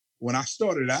when I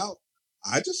started out,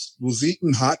 I just was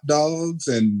eating hot dogs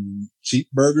and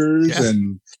cheap burgers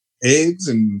and eggs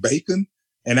and bacon.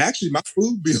 And actually, my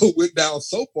food bill went down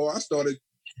so far, I started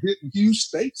hitting huge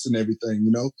steaks and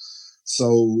everything,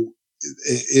 So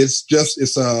it's just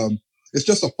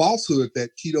a falsehood that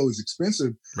keto is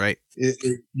expensive. Right.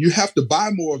 You have to buy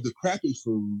more of the crappy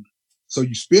food, so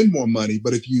you spend more money.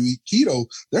 But if you eat keto,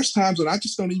 there's times when I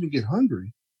just don't even get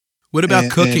hungry. What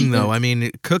about cooking, though? I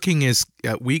mean, cooking is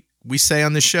we say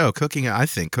on the show, I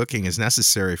think cooking is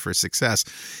necessary for success,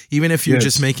 even if you're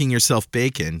just making yourself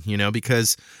bacon,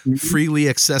 because freely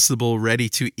accessible, ready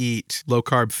to eat, low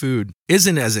carb food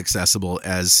isn't as accessible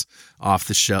as off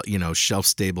the shelf, shelf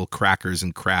stable crackers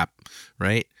and crap,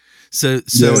 right? So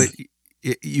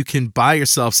you can buy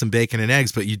yourself some bacon and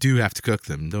eggs, but you do have to cook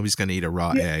them. Nobody's going to eat a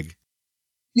raw egg.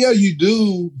 Yeah, you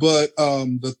do. But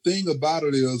the thing about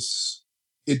it is,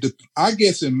 I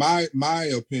guess in my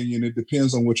opinion, it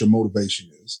depends on what your motivation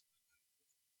is.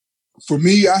 For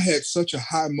me, I had such a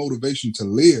high motivation to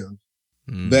live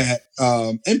that,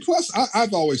 and plus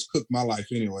I've always cooked my life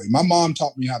anyway. My mom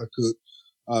taught me how to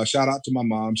cook. Shout out to my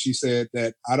mom. She said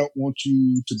that I don't want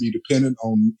you to be dependent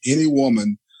on any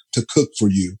woman to cook for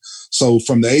you. So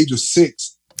from the age of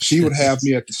 6, she would have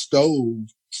me at the stove,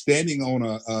 standing on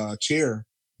a chair,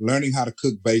 learning how to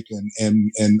cook bacon.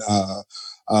 And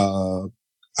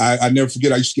I never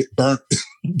forget, I used to get burnt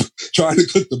trying to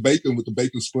cook the bacon with the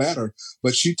bacon splatter.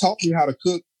 But she taught me how to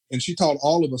cook, and she taught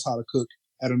all of us how to cook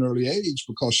at an early age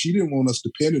because she didn't want us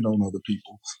dependent on other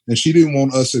people. And she didn't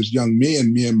want us as young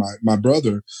men, me and my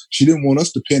brother, she didn't want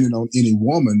us dependent on any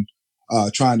woman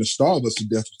trying to starve us to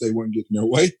death if they weren't getting their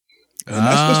way. And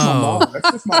that's just my mom.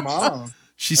 That's just my mom.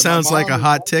 She sounds like a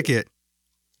hot ticket.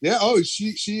 Yeah. Oh, she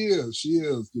is. She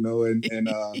is, and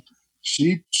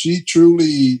she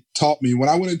truly taught me. When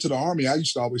I went into the Army, I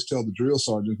used to always tell the drill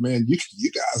sergeants, man,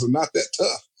 you guys are not that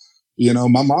tough.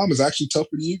 My mom is actually tougher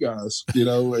than you guys,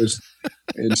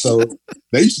 and so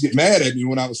they used to get mad at me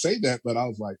when I would say that, but I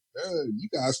was like, you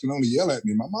guys can only yell at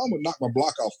me. My mom would knock my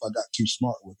block off if I got too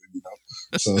smart with it,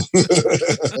 So,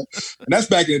 and that's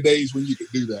back in the days when you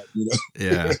could do that,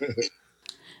 Yeah.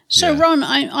 So, Ron,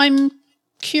 I'm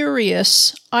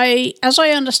curious. As I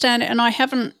understand it, and I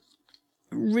haven't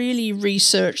really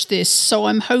researched this, so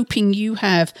I'm hoping you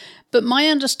have, but my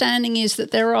understanding is that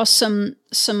there are some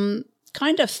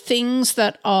kind of things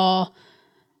that are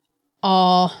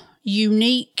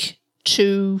unique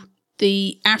to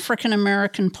the African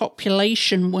American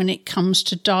population when it comes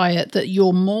to diet, that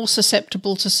you're more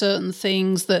susceptible to certain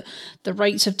things, that the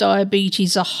rates of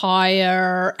diabetes are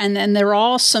higher, and then there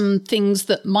are some things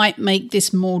that might make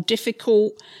this more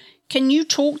difficult. Can you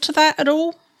talk to that at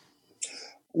all?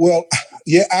 Well,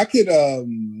 yeah, I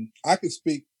could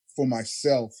speak for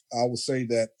myself. I will say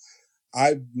that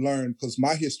I've learned, because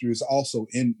my history is also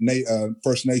in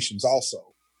First Nations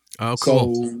also. Oh,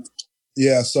 cool. So,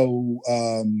 yeah, so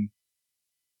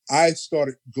I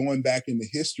started going back into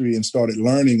history and started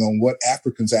learning on what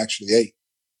Africans actually ate.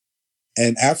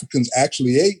 And Africans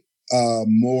actually ate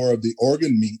more of the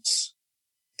organ meats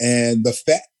and the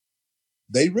fat.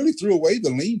 They really threw away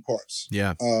the lean parts.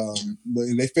 Yeah.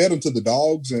 They fed them to the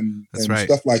dogs and right.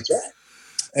 stuff like that.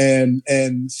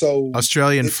 And so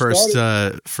Australian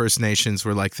First Nations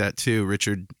were like that too.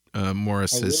 Richard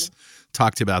Morris has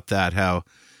talked about that, how,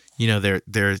 you know,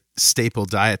 their staple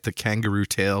diet, the kangaroo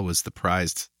tail, was the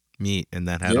prized meat, and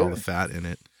that had all the fat in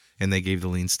it, and they gave the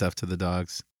lean stuff to the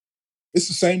dogs. It's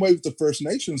the same way with the First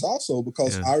Nations also,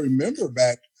 because I remember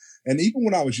back, and even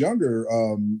when I was younger,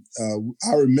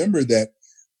 I remember that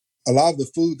a lot of the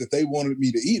food that they wanted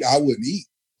me to eat, I wouldn't eat,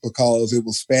 because it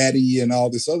was fatty and all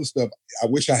this other stuff. I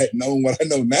wish I had known what I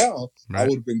know now. Right. I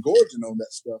would have been gorging on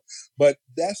that stuff. But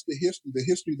that's the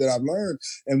history that I've learned.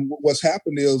 And what's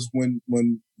happened is when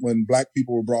Black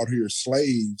people were brought here as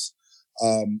slaves,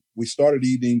 we started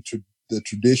eating the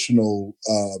traditional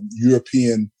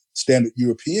standard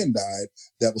European diet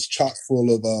that was chock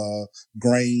full of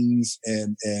grains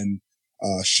and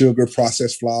sugar,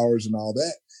 processed flours, and all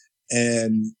that.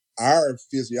 And our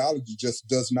physiology just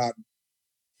does not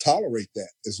tolerate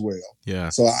that as well. Yeah.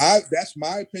 So that's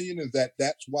my opinion, is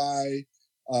that's why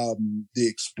the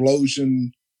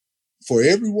explosion for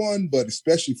everyone, but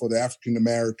especially for the African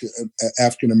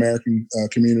American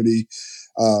community,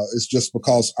 is just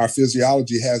because our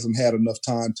physiology hasn't had enough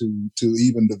time to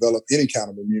even develop any kind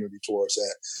of immunity towards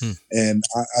that. And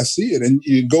I see it. And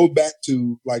you go back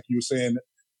to, like you were saying,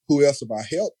 who else have I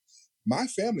helped? My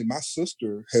family, my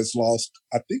sister has lost,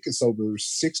 I think it's over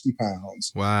 60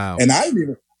 pounds. Wow. And I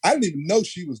didn't even know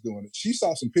she was doing it. She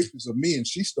saw some pictures of me and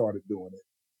she started doing it.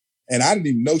 And I didn't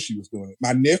even know she was doing it.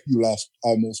 My nephew lost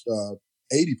almost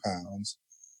 80 pounds.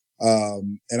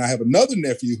 And I have another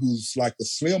nephew who's like the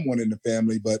slim one in the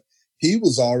family, but he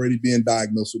was already being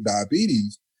diagnosed with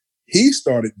diabetes. He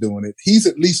started doing it. He's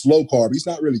at least low carb. He's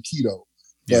not really keto.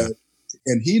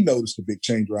 And he noticed a big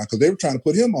change around, because they were trying to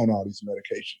put him on all these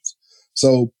medications.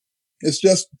 So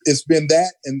it's been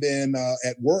that. And then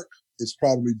at work, it's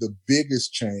probably the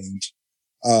biggest change,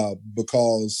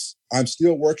 because I'm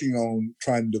still working on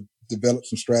trying to develop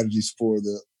some strategies for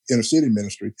the inner city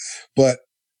ministry. But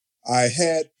I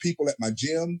had people at my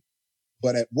gym,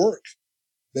 but at work,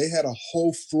 they had a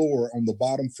whole floor on the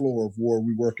bottom floor of where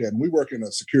we work at. And we work in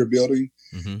a secure building,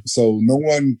 so no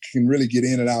one can really get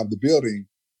in and out of the building.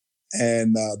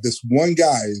 And this one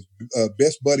guy,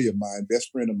 best buddy of mine, best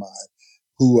friend of mine,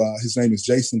 who his name is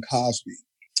Jason Cosby,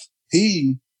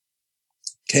 he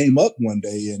came up one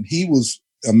day, and he was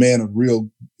a man of real,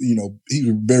 he was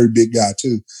a very big guy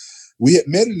too. We had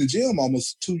met in the gym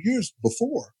almost 2 years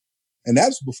before. And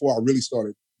that's before I really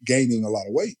started gaining a lot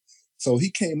of weight. So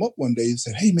he came up one day and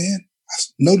said, "Hey man, I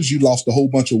noticed you lost a whole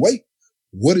bunch of weight.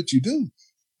 What did you do?"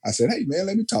 I said, "Hey man,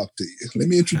 let me talk to you. Let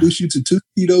me introduce you to two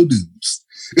keto dudes."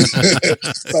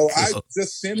 So I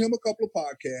just sent him a couple of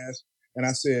podcasts, and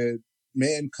I said,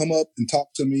 "Man, come up and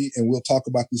talk to me, and we'll talk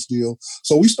about this deal."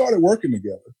 So we started working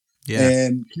together. Yeah.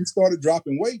 And he started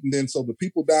dropping weight. And then so the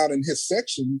people down in his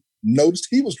section noticed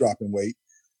he was dropping weight.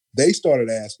 They started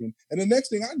asking. And the next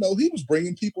thing I know, he was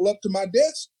bringing people up to my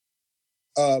desk,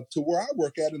 to where I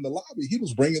work at in the lobby. He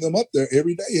was bringing them up there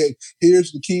every day. "Hey,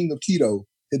 here's the king of keto."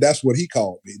 That's what he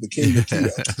called me, the king of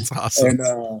keto. That's awesome.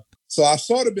 And so I've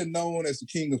sort of been known as the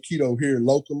king of keto here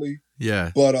locally.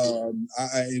 Yeah. But, and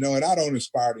I don't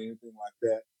aspire to anything like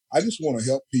that. I just want to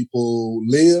help people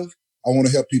live. I want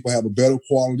to help people have a better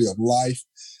quality of life.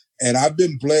 And I've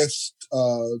been blessed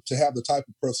to have the type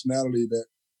of personality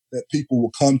that people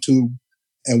will come to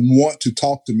and want to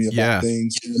talk to me about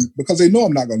things, because they know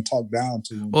I'm not going to talk down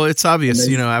to them. Well, it's obvious,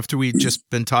 after we've just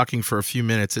been talking for a few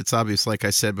minutes, it's obvious, like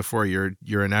I said before,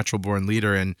 you're a natural born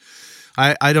leader. And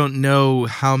I don't know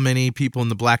how many people in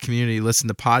the Black community listen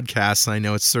to podcasts. I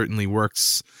know it certainly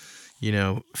works,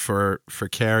 for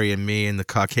Carrie and me and the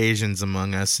Caucasians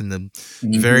among us and the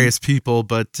various people.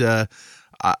 But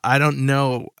I don't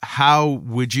know, how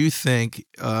would you think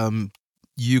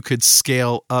you could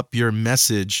scale up your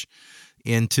message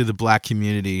into the Black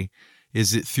community?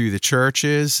 Is it through the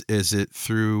churches? Is it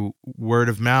through word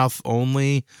of mouth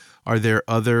only? Are there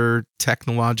other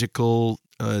technological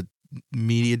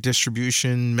media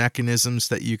distribution mechanisms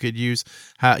that you could use?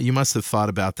 You must have thought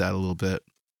about that a little bit.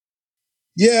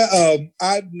 Yeah,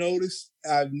 I've noticed,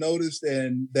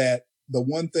 and that the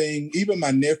one thing, even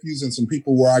my nephews and some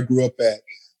people where I grew up at,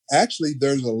 actually,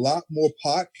 there's a lot more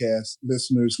podcast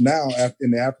listeners now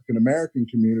in the African American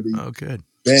community. Oh, good.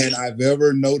 Than I've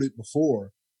ever noted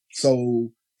before.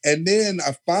 So, and then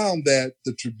I found that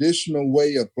the traditional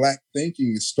way of Black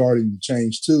thinking is starting to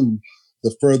change too.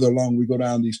 The further along we go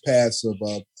down these paths of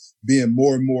being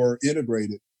more and more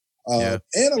integrated. And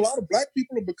a lot of Black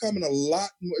people are becoming a lot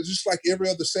more, just like every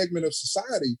other segment of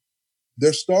society,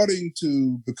 they're starting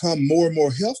to become more and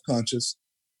more health conscious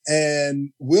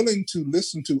and willing to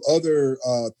listen to other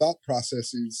thought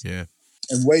processes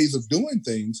and ways of doing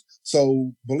things.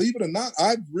 So believe it or not,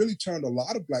 I've really turned a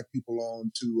lot of Black people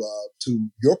on to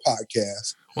your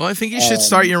podcast. Well, I think you should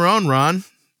start your own, Ron.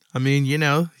 I mean,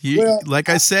 like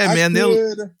I said, man,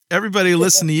 everybody will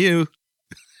listen to you.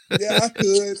 Yeah, I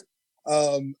could.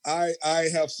 I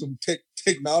have some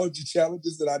technology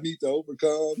challenges that I need to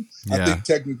overcome. Yeah. I think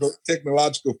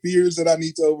technological fears that I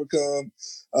need to overcome.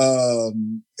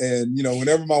 And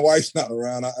whenever my wife's not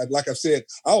around, like I said,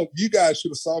 you guys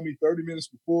should have saw me 30 minutes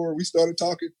before we started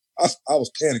talking. I was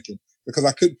panicking because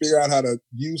I couldn't figure out how to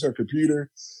use her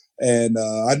computer. And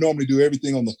I normally do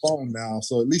everything on the phone now,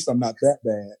 so at least I'm not that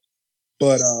bad.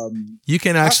 But you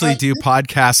can actually do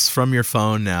podcasts from your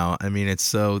phone now. I mean,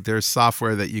 there's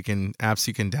software apps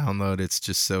you can download. It's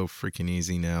just so freaking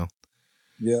easy now.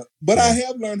 Yeah, but I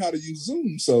have learned how to use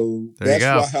Zoom, so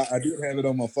that's why I do have it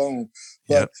on my phone.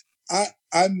 But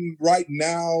I'm right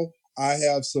now. I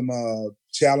have some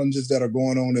challenges that are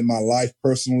going on in my life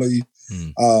personally.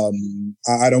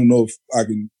 I don't know if I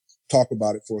can talk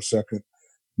about it for a second.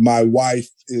 My wife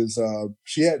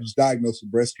she was diagnosed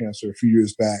with breast cancer a few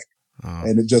years back.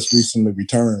 And it just recently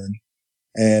returned.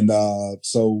 And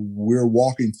so we're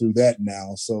walking through that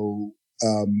now. So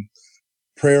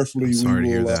prayerfully, we will.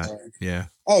 Hear that. Yeah.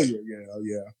 Oh,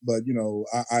 yeah. But,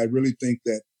 I really think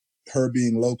that her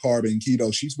being low carb and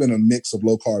keto, she's been a mix of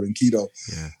low carb and keto.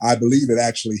 Yeah. I believe it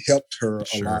actually helped her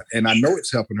a lot. And I know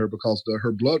it's helping her because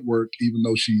her blood work, even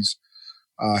though she's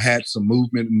had some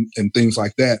movement and things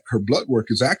like that, her blood work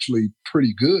is actually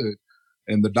pretty good.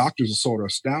 And the doctors are sort of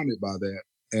astounded by that.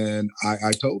 And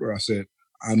I told her, I said,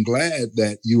 I'm glad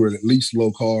that you were at least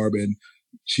low carb, and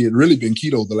she had really been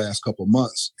keto the last couple of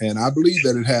months. And I believe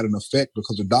that it had an effect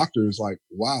because the doctor is like,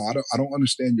 wow, I don't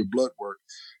understand your blood work.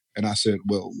 And I said,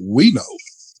 well, we know,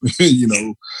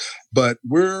 but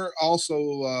we're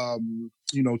also,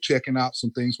 checking out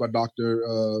some things by Dr.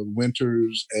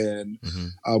 Winters, and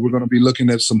we're going to be looking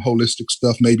at some holistic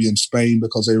stuff, maybe in Spain,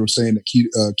 because they were saying that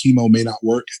chemo may not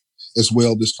work as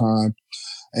well this time.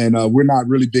 And we're not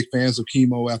really big fans of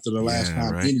chemo after the last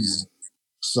time anyway.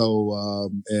 So,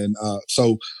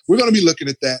 so we're going to be looking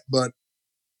at that, but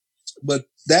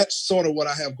that's sort of what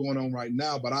I have going on right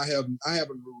now. But I haven't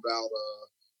ruled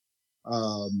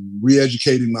out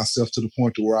re-educating myself to the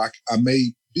point to where I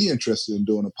may be interested in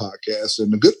doing a podcast.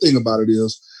 And the good thing about it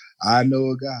is I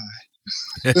know a guy.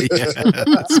 Yeah,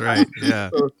 that's right.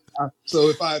 Yeah. So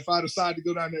if I decide to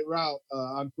go down that route,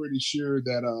 I'm pretty sure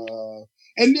that.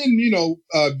 And then,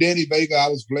 Danny Vega, I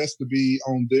was blessed to be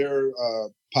on their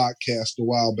podcast a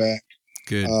while back.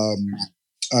 Good.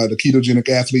 The Ketogenic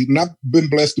Athlete. And I've been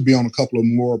blessed to be on a couple of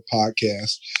more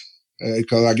podcasts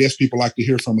because I guess people like to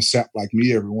hear from a sap like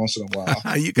me every once in a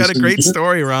while. You got a great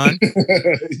story, Ron.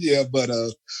 Yeah, but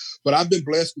I've been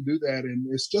blessed to do that. And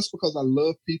it's just because I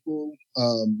love people.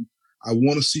 I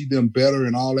want to see them better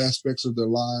in all aspects of their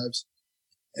lives.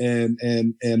 And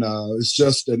it's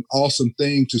just an awesome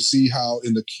thing to see how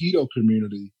in the keto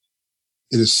community,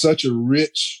 it is such a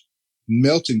rich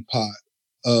melting pot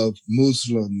of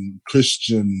Muslim,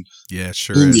 Christian,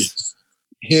 Buddhist,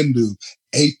 Hindu,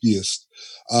 atheist.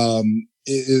 And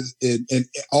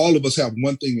all of us have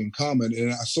one thing in common.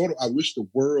 And I wish the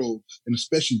world, and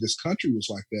especially this country, was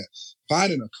like that.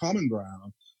 Finding a common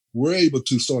ground, we're able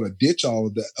to sort of ditch all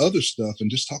of that other stuff and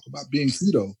just talk about being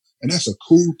keto. And that's a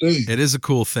cool thing. It is a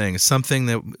cool thing. It's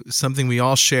something we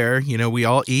all share. We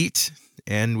all eat,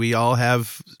 and we all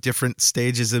have different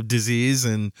stages of disease,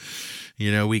 and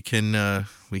we can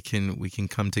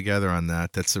come together on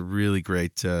that. That's a really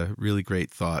great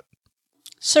thought.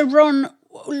 So, Ron,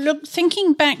 look,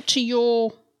 thinking back to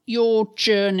your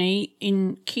journey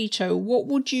in keto, what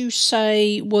would you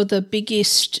say were the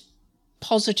biggest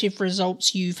positive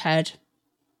results you've had?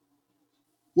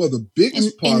 Well, the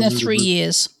biggest in the 3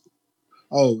 years.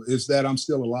 Oh, is that I'm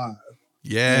still alive.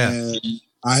 Yeah. And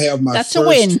I have my That's a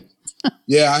win.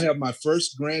 Yeah, I have my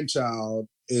first grandchild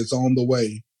is on the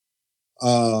way.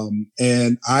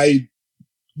 And I,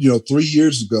 3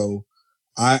 years ago,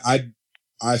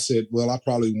 I said, well, I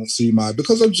probably won't see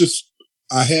because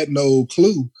I had no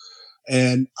clue.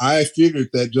 And I figured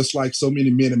that just like so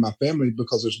many men in my family,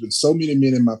 because there's been so many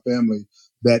men in my family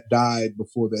that died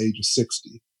before the age of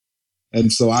 60.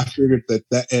 And so I figured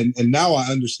and now I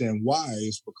understand why.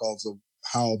 It's because of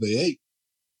how they ate.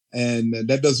 And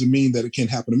that doesn't mean that it can't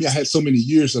happen to me. I had so many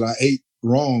years that I ate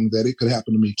wrong that it could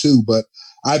happen to me too, but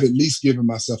I've at least given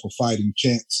myself a fighting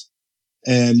chance.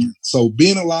 And so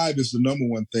being alive is the number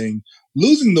one thing.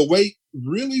 Losing the weight,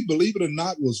 really, believe it or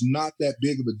not, was not that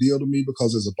big of a deal to me,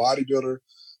 because as a bodybuilder,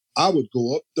 I would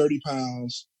go up 30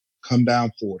 pounds, come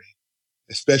down 40,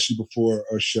 especially before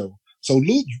a show. So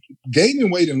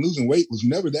gaining weight and losing weight was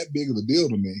never that big of a deal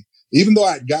to me. Even though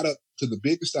I got up to the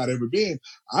biggest I'd ever been,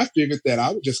 I figured that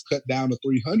I would just cut down to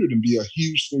 300 and be a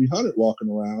huge 300 walking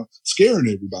around, scaring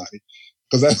everybody.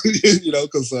 Because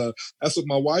that's what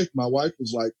my wife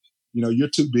was like, you're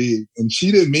too big. And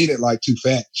she didn't mean it like too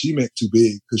fat. She meant too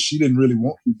big, because she didn't really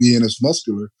want me being as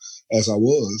muscular as I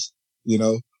was,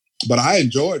 But I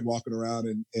enjoyed walking around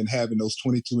and having those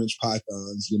 22-inch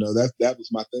pythons. That was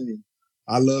my thing.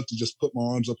 I love to just put my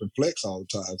arms up and flex all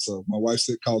the time. So my wife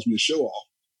calls me a show off.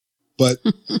 But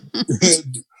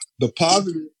the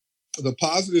other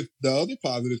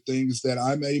positive thing is that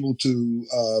I'm able to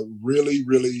really,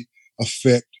 really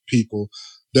affect people.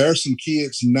 There are some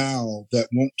kids now that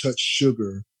won't touch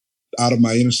sugar out of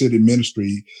my inner city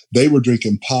ministry. They were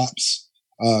drinking pops.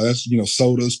 That's,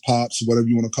 sodas, pops, whatever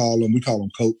you want to call them. We call them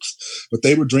Cokes. But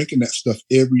they were drinking that stuff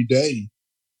every day.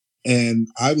 And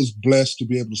I was blessed to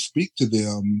be able to speak to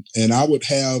them. And I would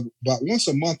have about once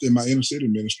a month in my inner city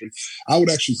ministry, I would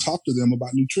actually talk to them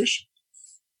about nutrition.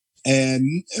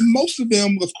 And most of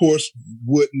them, of course,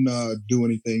 wouldn't do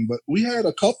anything. But we had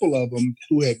a couple of them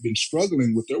who had been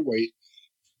struggling with their weight.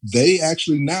 They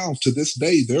actually now, to this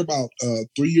day, they're about 3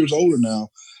 years older now.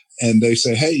 And they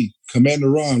say, hey, Commander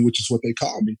Ron, which is what they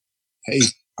call me. Hey,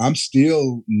 I'm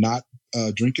still not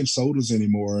drinking sodas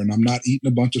anymore, and I'm not eating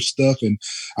a bunch of stuff, and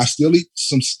I still eat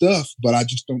some stuff, but I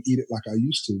just don't eat it like I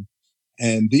used to.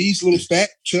 And these little fat,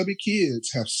 chubby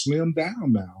kids have slimmed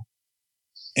down now,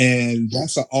 and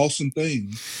that's an awesome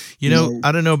thing.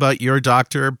 I don't know about your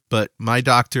doctor, but my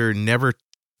doctor never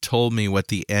told me what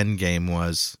the end game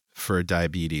was for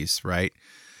diabetes, right?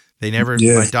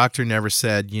 My doctor never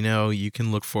said, you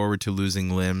can look forward to losing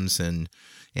limbs and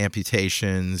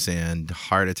amputations and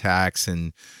heart attacks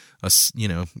and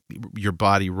your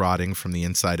body rotting from the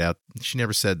inside out. She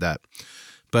never said that.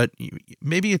 But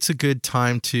maybe it's a good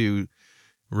time to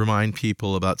remind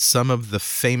people about some of the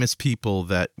famous people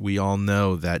that we all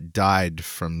know that died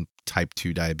from type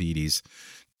 2 diabetes.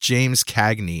 James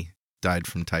Cagney died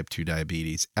from type 2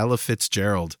 diabetes. Ella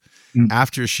Fitzgerald,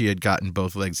 after she had gotten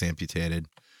both legs amputated.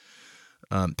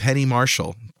 Penny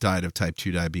Marshall died of type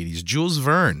 2 diabetes. Jules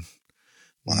Verne.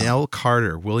 Wow. Nell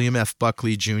Carter, William F.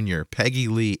 Buckley Jr., Peggy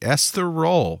Lee, Esther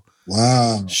Roll.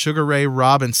 Wow. Sugar Ray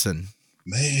Robinson.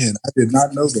 Man, I did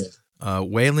not know that.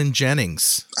 Waylon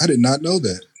Jennings. I did not know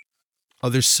that. Oh,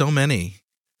 there's so many.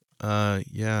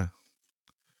 Yeah.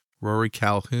 Rory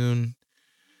Calhoun,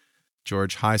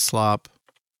 George Hyslop.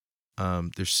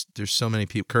 There's so many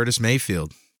people. Curtis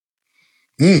Mayfield.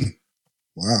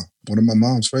 Wow. One of my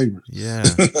mom's favorites. Yeah.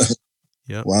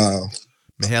 Yep. Wow.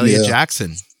 Mahalia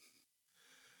Jackson.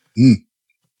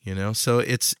 So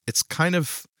it's kind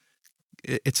of,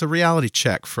 it's a reality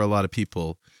check for a lot of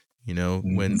people,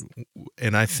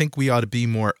 and I think we ought to be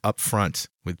more upfront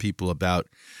with people about,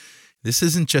 this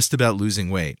isn't just about losing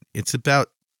weight. It's about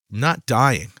not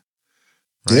dying.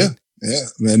 Right? Yeah.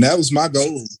 And that was my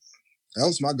goal.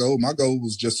 My goal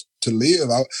was just to live.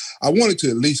 I wanted to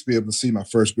at least be able to see my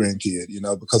first grandkid,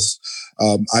 because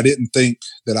I didn't think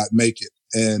that I'd make it.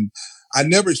 And I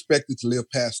never expected to live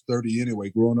past 30 anyway,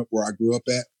 growing up where I grew up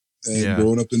at and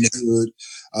growing up in the hood.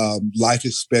 Life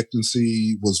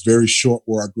expectancy was very short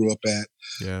where I grew up at.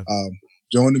 Yeah.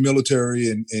 Joined the military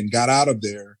and got out of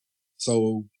there.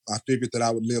 So I figured that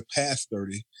I would live past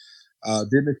 30.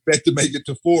 Didn't expect to make it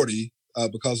to 40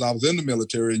 because I was in the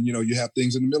military, and, you have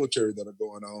things in the military that are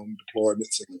going on,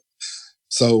 deployments.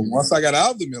 So once I got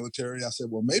out of the military, I said,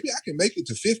 well, maybe I can make it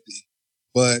to 50.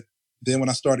 But then when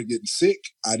I started getting sick,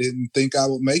 I didn't think I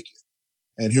would make it.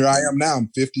 And here I am now.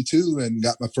 I'm 52 and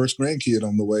got my first grandkid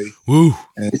on the way. Woo.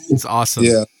 And it's awesome.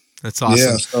 Yeah. That's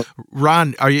awesome. Yeah, so,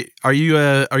 Ron, are you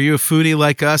a foodie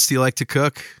like us? Do you like to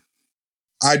cook?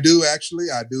 I do, actually.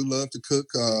 I do love to cook.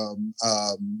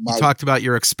 You talked about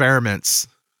your experiments.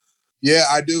 Yeah,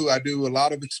 I do. I do a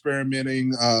lot of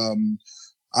experimenting.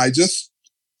 I just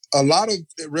a lot of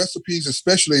recipes,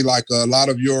 especially like a lot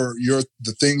of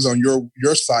the things on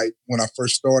your site. When I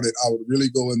first started, I would really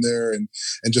go in there and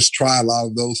just try a lot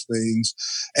of those things.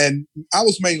 And I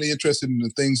was mainly interested in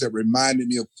the things that reminded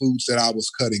me of foods that I was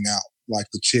cutting out, like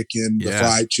the chicken, the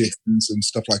fried chickens and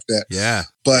stuff like that. Yeah.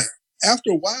 But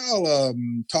after a while,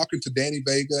 talking to Danny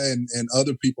Vega and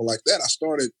other people like that, I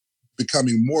started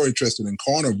becoming more interested in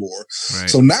carnivore. Right.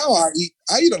 So now I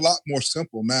eat a lot more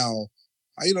simple now.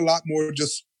 I eat a lot more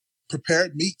just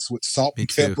prepared meats with salt and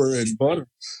pepper and butter.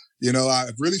 You know,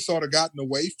 I've really sort of gotten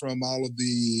away from all of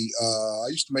the, I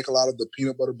used to make a lot of the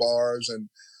peanut butter bars and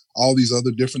all these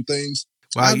other different things.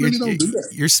 Wow, I really don't do that.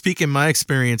 You're speaking my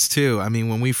experience too. I mean,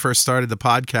 when we first started the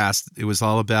podcast, it was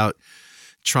all about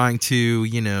trying to,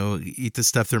 eat the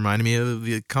stuff that reminded me of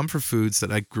the comfort foods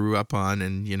that I grew up on.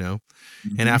 And,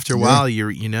 and after a while,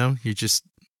 you're just,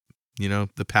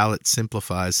 the palate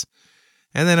simplifies.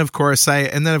 And then of course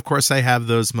I have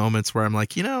those moments where I'm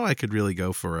like, I could really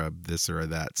go for a this or a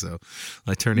that. So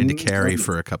I turn into Carrie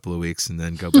for a couple of weeks and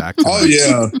then go back to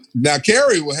yeah. Now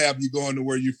Carrie will have you going to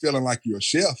where you're feeling like you're a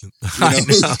chef. I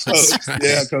know.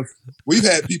 Yeah, because we've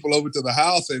had people over to the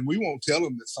house and we won't tell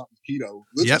them that something's keto.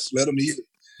 We'll just let them eat it.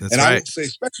 That's and right. I would say,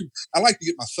 especially, I like to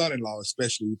get my son-in-law,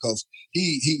 especially because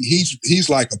he's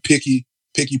like a picky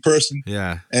person.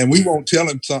 Yeah. And we won't tell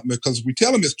him something because if we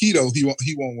tell him it's keto, he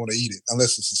won't want to eat it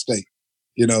unless it's a steak,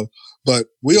 but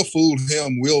we'll fool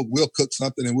him. We'll cook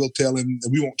something and we'll tell him,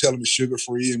 and we won't tell him it's sugar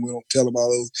free and we don't tell him all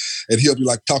those. And he'll be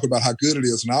like, talking about how good it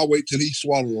is. And I'll wait till he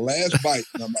swallows the last bite.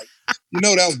 And I'm like,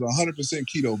 that was 100%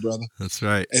 keto, brother. That's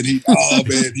right. And he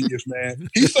gets mad.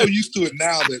 He's so used to it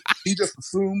now that he just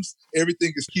assumes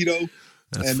everything is keto.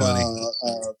 That's funny.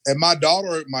 And my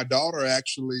daughter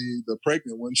actually, the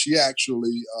pregnant one, she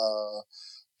actually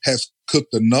has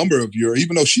cooked a number of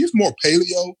even though she's more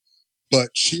paleo, but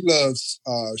she loves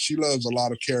a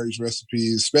lot of Carrie's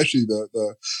recipes, especially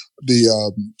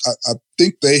I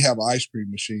think they have an ice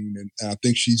cream machine, and I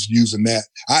think she's using that.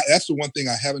 That's the one thing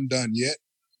I haven't done yet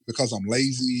because I'm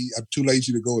lazy. I'm too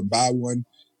lazy to go and buy one.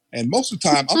 And most of the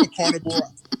time, I'm a carnivore.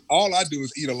 All I do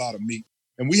is eat a lot of meat.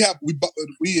 And we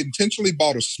intentionally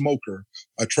bought a smoker,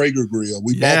 a Traeger grill.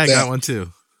 We bought that. I got one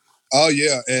too. Oh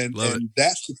yeah, and it.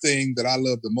 that's the thing that I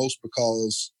love the most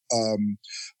because I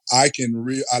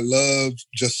love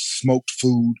just smoked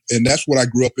food, and that's what I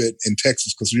grew up in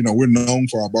Texas because we're known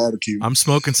for our barbecue. I'm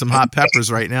smoking some hot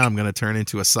peppers right now. I'm going to turn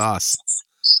into a sauce.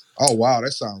 Oh wow,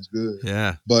 that sounds good.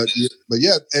 Yeah, but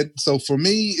yeah, and so for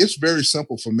me, it's very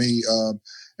simple for me.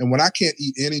 And when I can't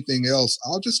eat anything else,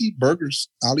 I'll just eat burgers.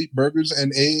 I'll eat burgers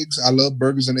and eggs. I love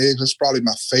burgers and eggs. That's probably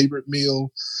my favorite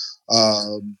meal.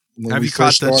 Have you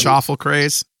caught the chaffle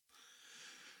craze?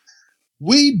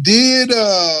 We did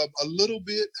a little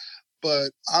bit,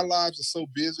 but our lives are so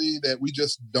busy that we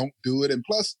just don't do it. And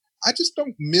plus, I just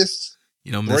don't miss.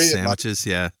 You don't miss sandwiches,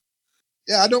 yeah.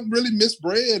 Yeah, I don't really miss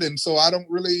bread, and so I don't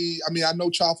really. I mean, I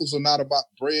know chaffles are not about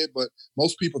bread, but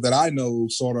most people that I know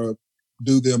sort of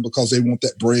do them because they want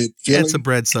that bread feeling. Yeah, it's a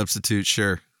bread substitute,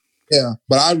 sure. Yeah,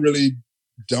 but I really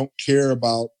don't care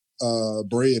about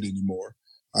bread anymore.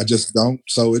 I just don't.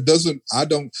 So it doesn't. I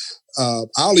don't.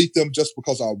 I'll eat them just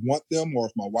because I want them, or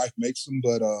if my wife makes them.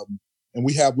 But and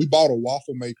we bought a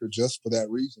waffle maker just for that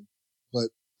reason. But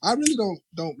I really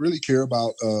don't really care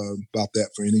about that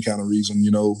for any kind of reason.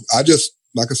 I just,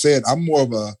 like I said, I'm more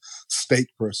of a steak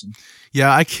person.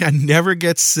 Yeah, I can never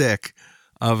get sick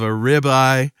of a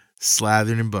ribeye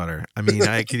slathered in butter. I mean,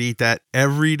 I could eat that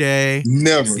every day.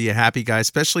 Never. Be a happy guy,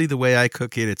 especially the way I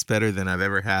cook it. It's better than I've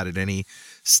ever had at any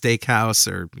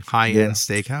steakhouse or high-end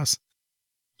steakhouse.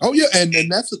 Oh, yeah.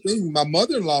 And that's the thing. My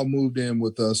mother-in-law moved in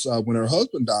with us when her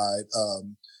husband died.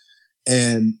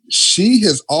 And she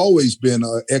has always been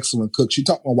an excellent cook. She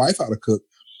taught my wife how to cook.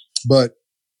 But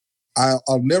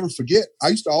I'll never forget, I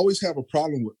used to always have a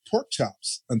problem with pork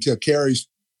chops until Carrie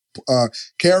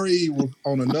was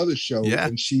on another show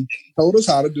and she told us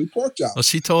how to do pork chops. Well,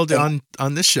 she told you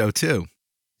on this show too.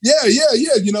 Yeah.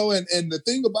 And the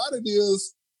thing about it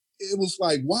is, it was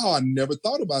like, wow, I never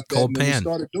thought about that. Cold pan. We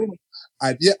started doing it.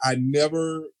 I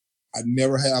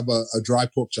never have a dry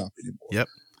pork chop anymore. Yep.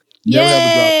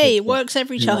 Yay! It works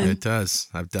every time. It does.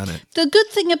 I've done it. The good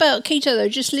thing about keto, though,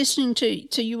 just listening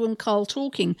to you and Carl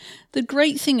talking, the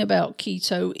great thing about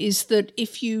keto is that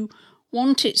if you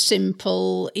want it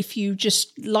simple, if you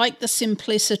just like the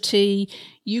simplicity,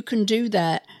 you can do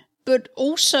that. But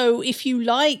also, if you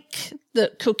like the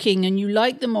cooking and you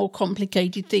like the more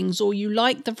complicated things, or you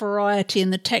like the variety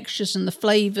and the textures and the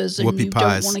flavors, and Whoopie you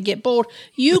pies. don't want to get bored,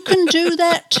 you can do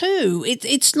that too.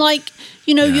 It's like,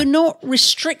 you're not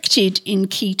restricted in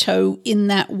keto in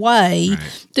that way,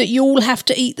 that you all have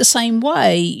to eat the same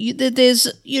way.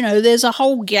 There's a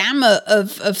whole gamut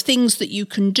of things that you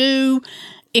can do.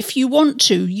 If you want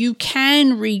to, you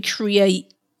can recreate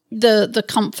the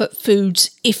comfort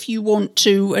foods if you want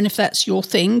to, and if that's your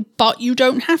thing, but you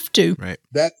don't have to. Right.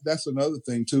 That's another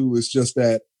thing too. Is just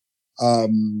that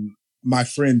my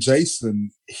friend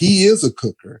Jason, he is a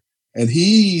cooker, and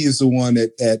he is the one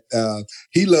that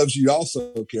he loves you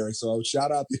also, Carrie. So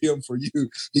shout out to him for you.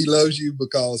 He loves you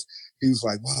because he was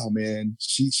like, wow, man,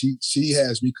 she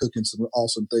has me cooking some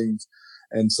awesome things.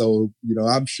 And so,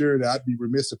 I'm sure that I'd be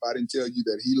remiss if I didn't tell you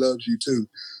that he loves you too.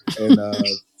 And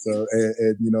so,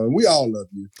 and we all love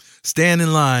you. Stand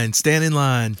in line.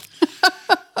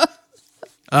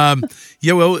 Well,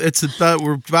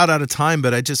 we're about out of time,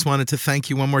 but I just wanted to thank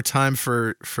you one more time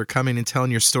for coming and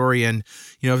telling your story. And,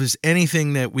 if there's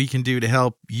anything that we can do to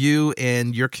help you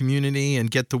and your community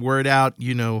and get the word out,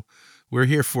 we're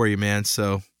here for you, man.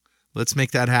 So let's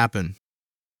make that happen.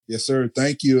 Yes, sir.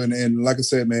 Thank you. And like I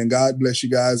said, man, God bless you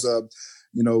guys.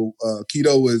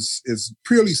 Keto is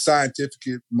purely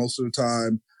scientific most of the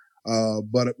time.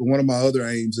 But one of my other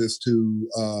aims is to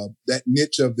that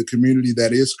niche of the community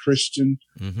that is Christian.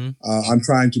 Mm-hmm. I'm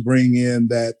trying to bring in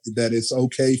that it's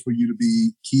okay for you to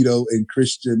be keto and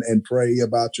Christian and pray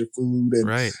about your food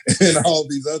and all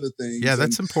these other things. Yeah,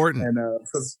 that's important. And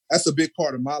because that's a big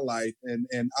part of my life.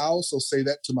 And I also say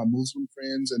that to my Muslim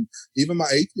friends and even my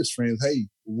atheist friends. Hey,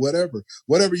 whatever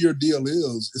your deal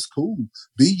is, it's cool.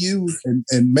 Be you and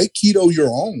make keto your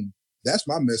own. That's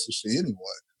my message to anyone.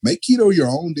 Make keto your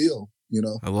own deal,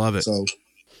 I love it. So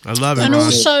I love it. And Ron.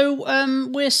 also,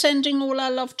 we're sending all our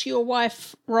love to your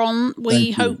wife, Ron. We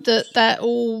hope that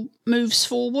all moves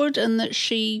forward and that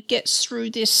she gets through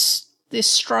this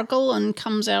struggle and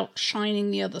comes out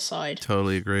shining the other side.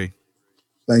 Totally agree.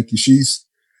 Thank you. She's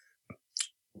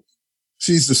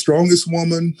the strongest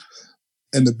woman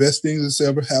and the best thing that's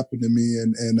ever happened to me.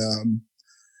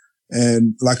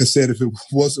 And like I said, if it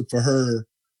wasn't for her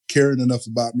caring enough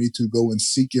about me to go and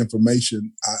seek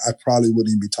information, I probably wouldn't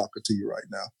even be talking to you right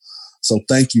now. So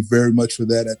thank you very much for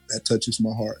that. That touches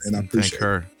my heart, and I appreciate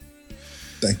her.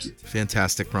 Thank you.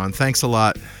 Fantastic, Ron. Thanks a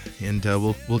lot, and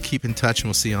we'll keep in touch, and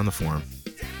we'll see you on the forum.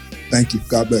 Thank you.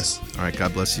 God bless. All right.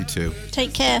 God bless you too.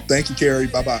 Take care. Thank you, Carrie.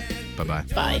 Bye-bye. Bye-bye.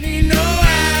 Bye.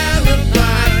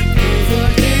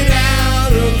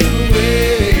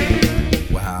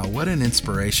 Wow, what an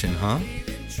inspiration, huh?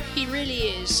 He really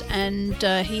is, and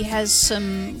he has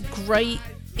some great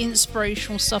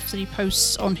inspirational stuff that he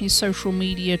posts on his social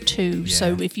media too. Yeah.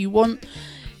 So if you want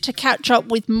to catch up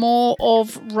with more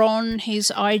of Ron,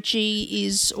 his IG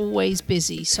is always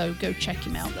busy, so go check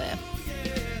him out there.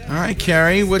 All right,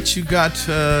 Carrie, what you got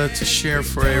to share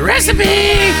for a recipe?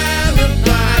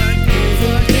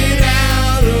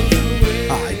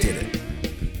 I did it.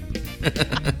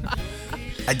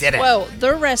 I did it. Well,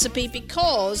 the recipe,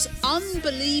 because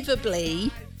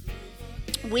unbelievably,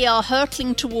 we are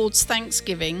hurtling towards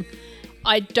Thanksgiving.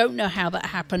 I don't know how that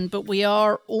happened, but we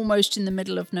are almost in the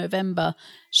middle of November.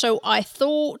 So I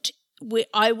thought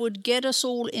I would get us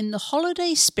all in the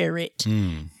holiday spirit,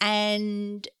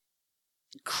 and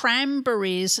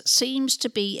cranberries seems to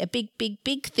be a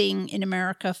big thing in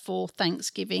America for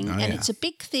Thanksgiving, and it's a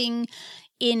big thing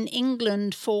in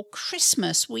England for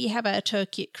Christmas. We have our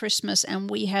turkey at Christmas, and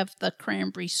we have the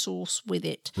cranberry sauce with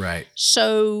it. Right.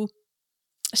 So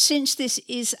since this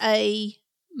is a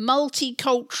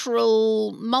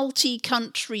multicultural,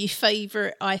 multi-country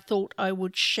favorite, I thought I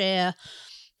would share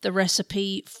the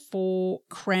recipe for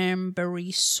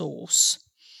cranberry sauce.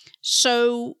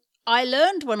 So I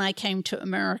learned when I came to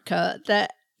America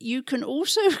that you can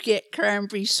also get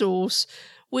cranberry sauce,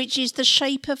 which is the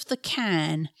shape of the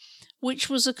can, which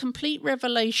was a complete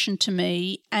revelation to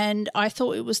me, and I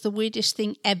thought it was the weirdest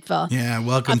thing ever. Yeah,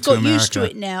 welcome to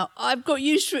America. I've got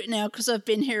used to it now because I've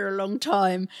been here a long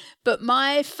time, but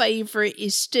my favorite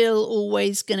is still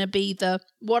always going to be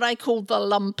what I call the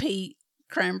lumpy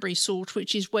cranberry sauce,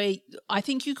 which is where I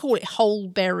think you call it whole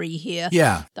berry here.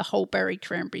 Yeah. The whole berry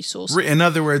cranberry sauce. In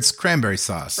other words, cranberry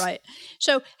sauce. Right.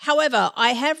 So, however,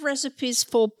 I have recipes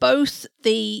for both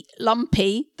the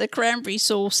lumpy, the cranberry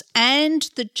sauce, and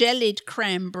the jellied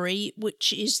cranberry,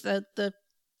 which is the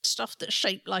stuff that's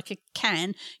shaped like a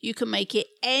can. You can make it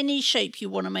any shape you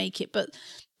want to make it, but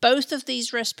both of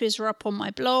these recipes are up on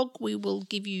my blog. We will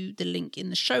give you the link in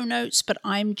the show notes, but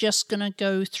I'm just going to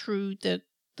go through the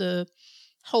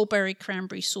whole berry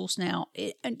cranberry sauce now,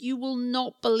 and you will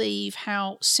not believe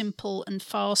how simple and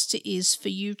fast it is for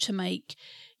you to make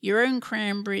your own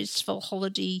cranberries for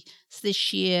holidays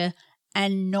this year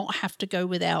and not have to go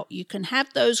without. You can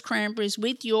have those cranberries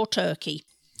with your turkey.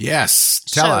 Yes,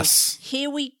 tell us. Here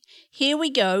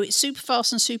we go. It's super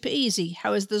fast and super easy.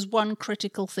 However, there's one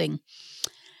critical thing.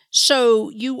 So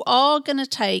you are going to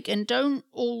take, and don't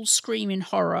all scream in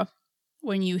horror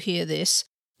when you hear this,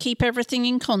 keep everything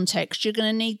in context. You're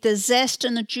going to need the zest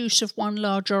and the juice of one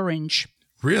large orange.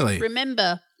 Really?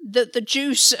 Remember that the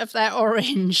juice of that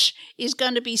orange is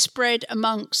going to be spread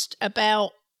amongst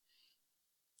about,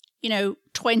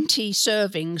 20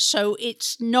 servings. So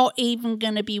it's not even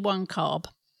going to be one carb.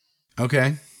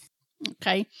 Okay.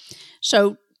 Okay.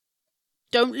 So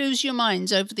don't lose your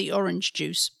minds over the orange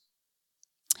juice.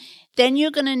 Then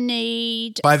you're going to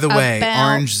need... By the way,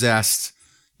 orange zest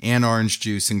and orange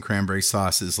juice and cranberry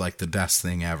sauce is like the best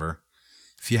thing ever.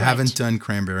 If you haven't done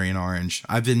cranberry and orange,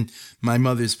 my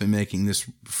mother's been making this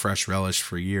fresh relish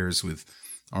for years with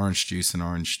orange juice and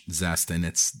orange zest, and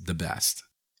it's the best.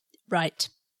 Right.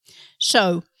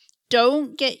 So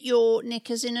don't get your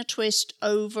knickers in a twist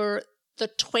over the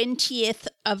 20th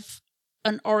of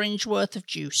an orange worth of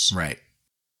juice. Right.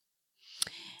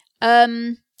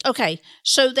 Okay,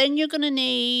 so then you're going to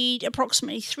need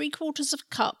approximately 3/4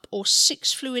 cup or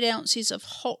 6 fluid ounces of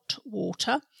hot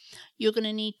water. You're going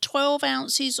to need 12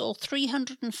 ounces or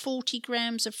 340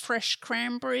 grams of fresh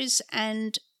cranberries,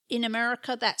 and in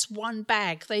America, that's one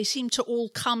bag. They seem to all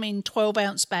come in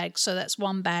 12-ounce bags, so that's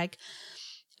one bag.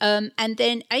 And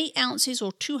then 8 ounces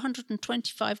or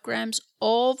 225 grams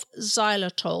of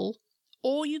xylitol,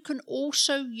 or you can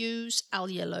also use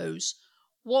allulose.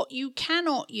 What you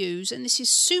cannot use, and this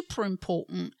is super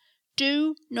important,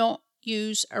 do not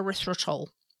use erythritol.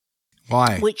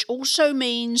 Why? Which also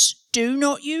means do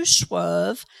not use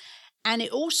Swerve, and it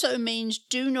also means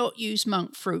do not use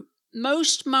monk fruit.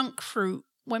 Most monk fruit,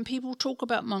 when people talk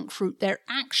about monk fruit, they're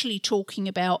actually talking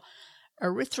about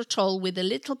erythritol with a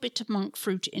little bit of monk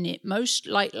fruit in it. Most,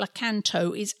 like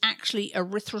Lakanto, is actually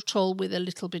erythritol with a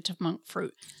little bit of monk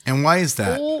fruit. And why is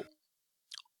that?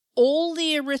 All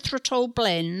the erythritol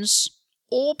blends,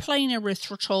 or plain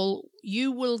erythritol, you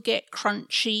will get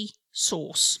crunchy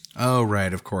sauce. Oh,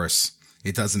 right, of course.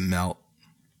 It doesn't melt.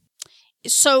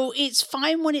 So it's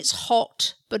fine when it's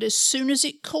hot, but as soon as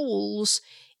it cools,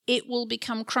 it will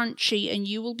become crunchy and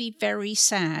you will be very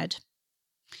sad.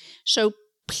 So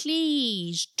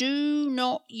please do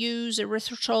not use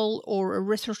erythritol or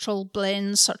erythritol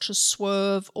blends such as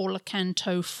Swerve or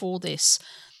Lakanto for this.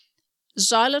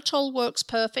 Xylitol works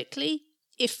perfectly.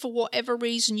 If for whatever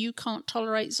reason you can't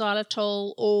tolerate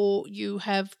xylitol or you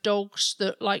have dogs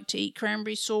that like to eat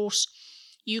cranberry sauce,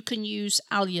 you can use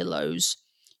allulose.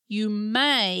 You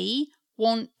may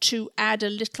want to add a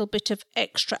little bit of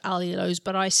extra allulose,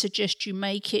 but I suggest you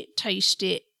make it, taste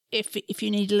it. If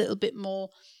you need a little bit more,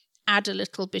 add a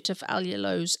little bit of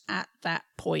allulose at that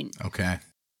point. Okay.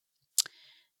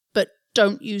 But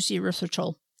don't use the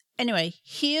erythritol. Anyway,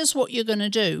 here's what you're going to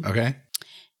do. Okay.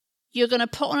 You're going to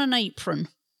put on an apron.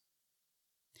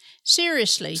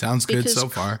 Seriously. Sounds good so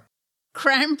far.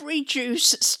 Cranberry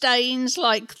juice stains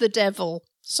like the devil.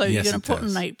 So yes, you're going to put on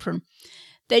an apron.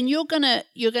 Then you're going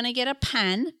to get a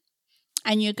pan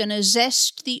and you're going to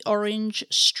zest the orange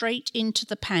straight into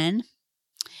the pan.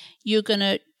 You're going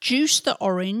to juice the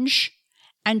orange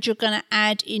and you're going to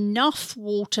add enough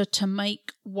water to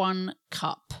make 1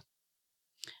 cup.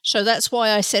 So that's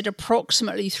why I said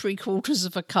approximately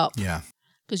 3/4 cup. Yeah.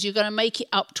 Because you're going to make it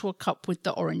up to a cup with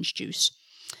the orange juice.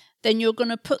 Then you're going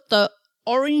to put the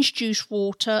orange juice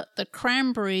water, the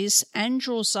cranberries, and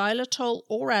your xylitol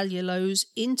or allulose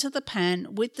into the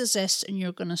pan with the zest, and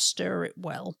you're going to stir it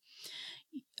well.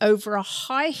 Over a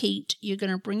high heat, you're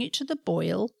going to bring it to the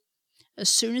boil. As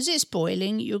soon as it's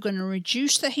boiling, you're going to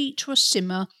reduce the heat to a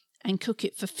simmer and cook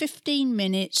it for 15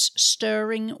 minutes,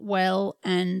 stirring well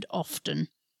and often.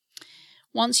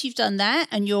 Once you've done that,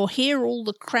 and you'll hear all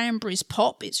the cranberries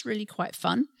pop, it's really quite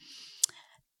fun.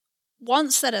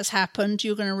 Once that has happened,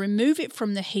 you're going to remove it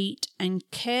from the heat and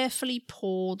carefully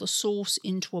pour the sauce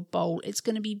into a bowl. It's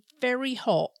going to be very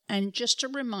hot, and just a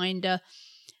reminder,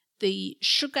 the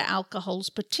sugar alcohols,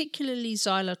 particularly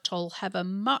xylitol, have a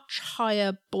much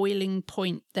higher boiling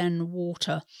point than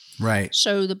water. Right.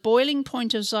 So the boiling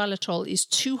point of xylitol is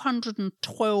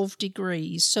 212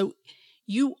 degrees. So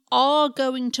you are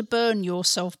going to burn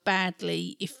yourself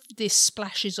badly if this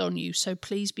splashes on you, so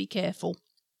please be careful.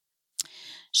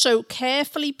 So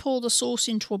carefully pour the sauce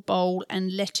into a bowl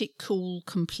and let it cool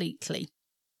completely.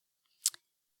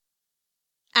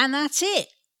 And that's it.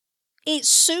 It's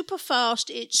super fast,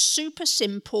 it's super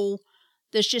simple.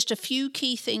 There's just a few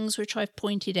key things which I've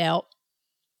pointed out.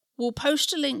 We'll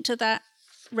post a link to that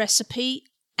recipe,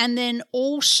 and then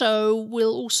we'll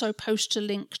also post a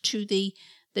link to the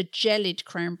gelid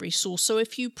cranberry sauce. So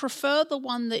if you prefer the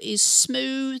one that is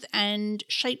smooth and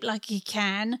shaped like a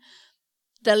can,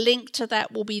 the link to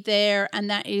that will be there, and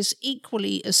that is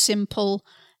equally as simple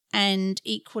and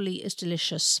equally as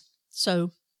delicious.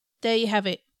 So there you have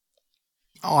it.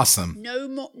 Awesome.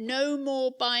 No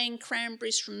more buying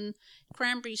cranberry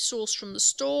sauce from the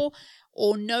store,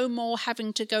 or no more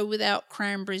having to go without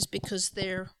cranberries because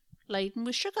they're laden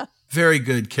with sugar. Very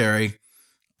good, Carrie.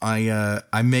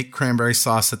 I make cranberry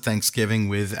sauce at Thanksgiving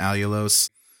with allulose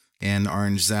and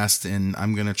orange zest, and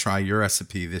I'm going to try your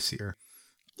recipe this year.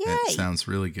 Yay. That sounds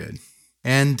really good.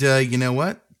 And you know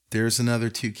what? There's another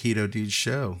Two Keto Dudes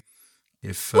show.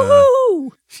 If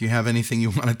you have anything you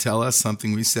want to tell us,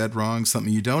 something we said wrong,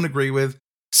 something you don't agree with,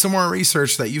 some more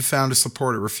research that you found to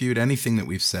support or refute anything that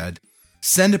we've said,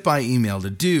 send it by email to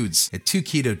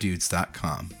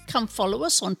dudes@twoketodudes.com. Come follow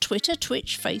us on Twitter,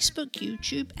 Twitch, Facebook,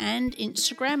 YouTube, and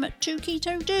Instagram at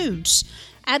 2KetoDudes.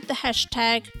 Add the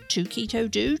hashtag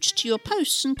 2KetoDudes to your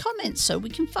posts and comments so we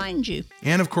can find you.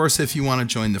 And of course, if you want to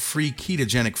join the free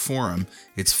ketogenic forum,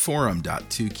 it's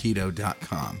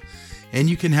forum.2keto.com. And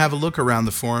you can have a look around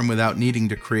the forum without needing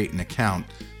to create an account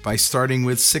by starting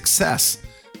with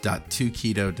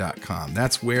success.2keto.com.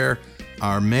 That's where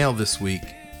our mail this week,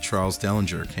 Charles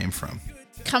Dellinger, came from.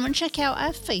 Come and check out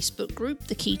our Facebook group,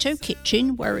 The Keto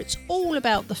Kitchen, where it's all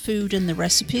about the food and the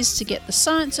recipes to get the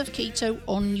science of keto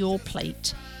on your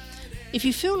plate. If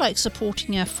you feel like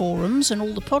supporting our forums and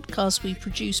all the podcasts we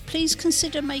produce, please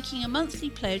consider making a monthly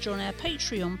pledge on our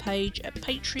Patreon page at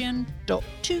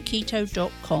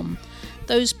patreon.2keto.com.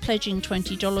 Those pledging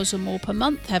 $20 or more per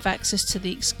month have access to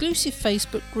the exclusive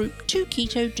Facebook group 2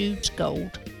 Keto Dudes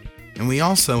Gold. And we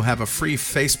also have a free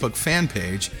Facebook fan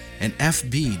page at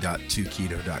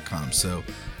fb.2keto.com, so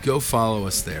go follow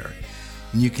us there.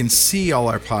 And you can see all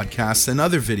our podcasts and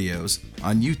other videos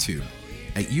on YouTube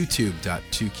at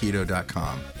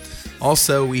youtube.2keto.com.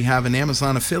 Also, we have an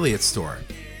Amazon affiliate store.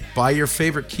 Buy your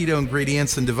favorite keto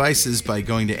ingredients and devices by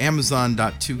going to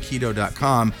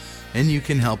amazon.2keto.com, and you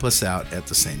can help us out at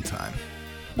the same time.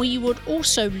 We would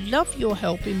also love your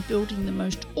help in building the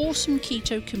most awesome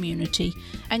keto community,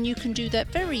 and you can do that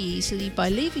very easily by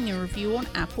leaving a review on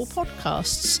Apple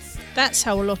Podcasts. That's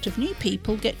how a lot of new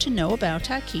people get to know about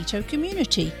our keto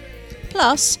community.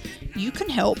 Plus, you can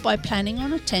help by planning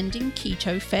on attending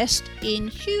Keto Fest in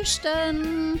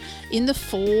Houston in the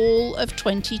fall of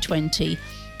 2020,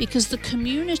 because the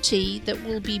community that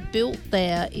will be built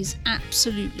there is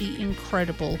absolutely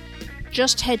incredible.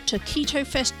 Just head to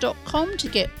ketofest.com to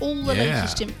get all the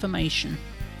latest information.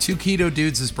 2 Keto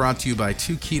Dudes is brought to you by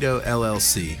 2 Keto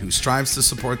LLC, who strives to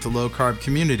support the low-carb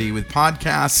community with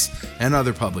podcasts and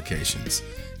other publications.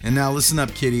 And now listen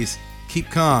up, kiddies. Keep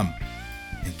calm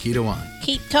and keto on.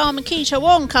 Keep calm and keto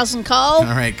on, Cousin Carl.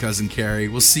 All right, Cousin Carrie.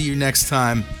 We'll see you next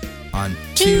time on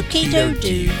 2 Keto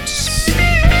Dudes.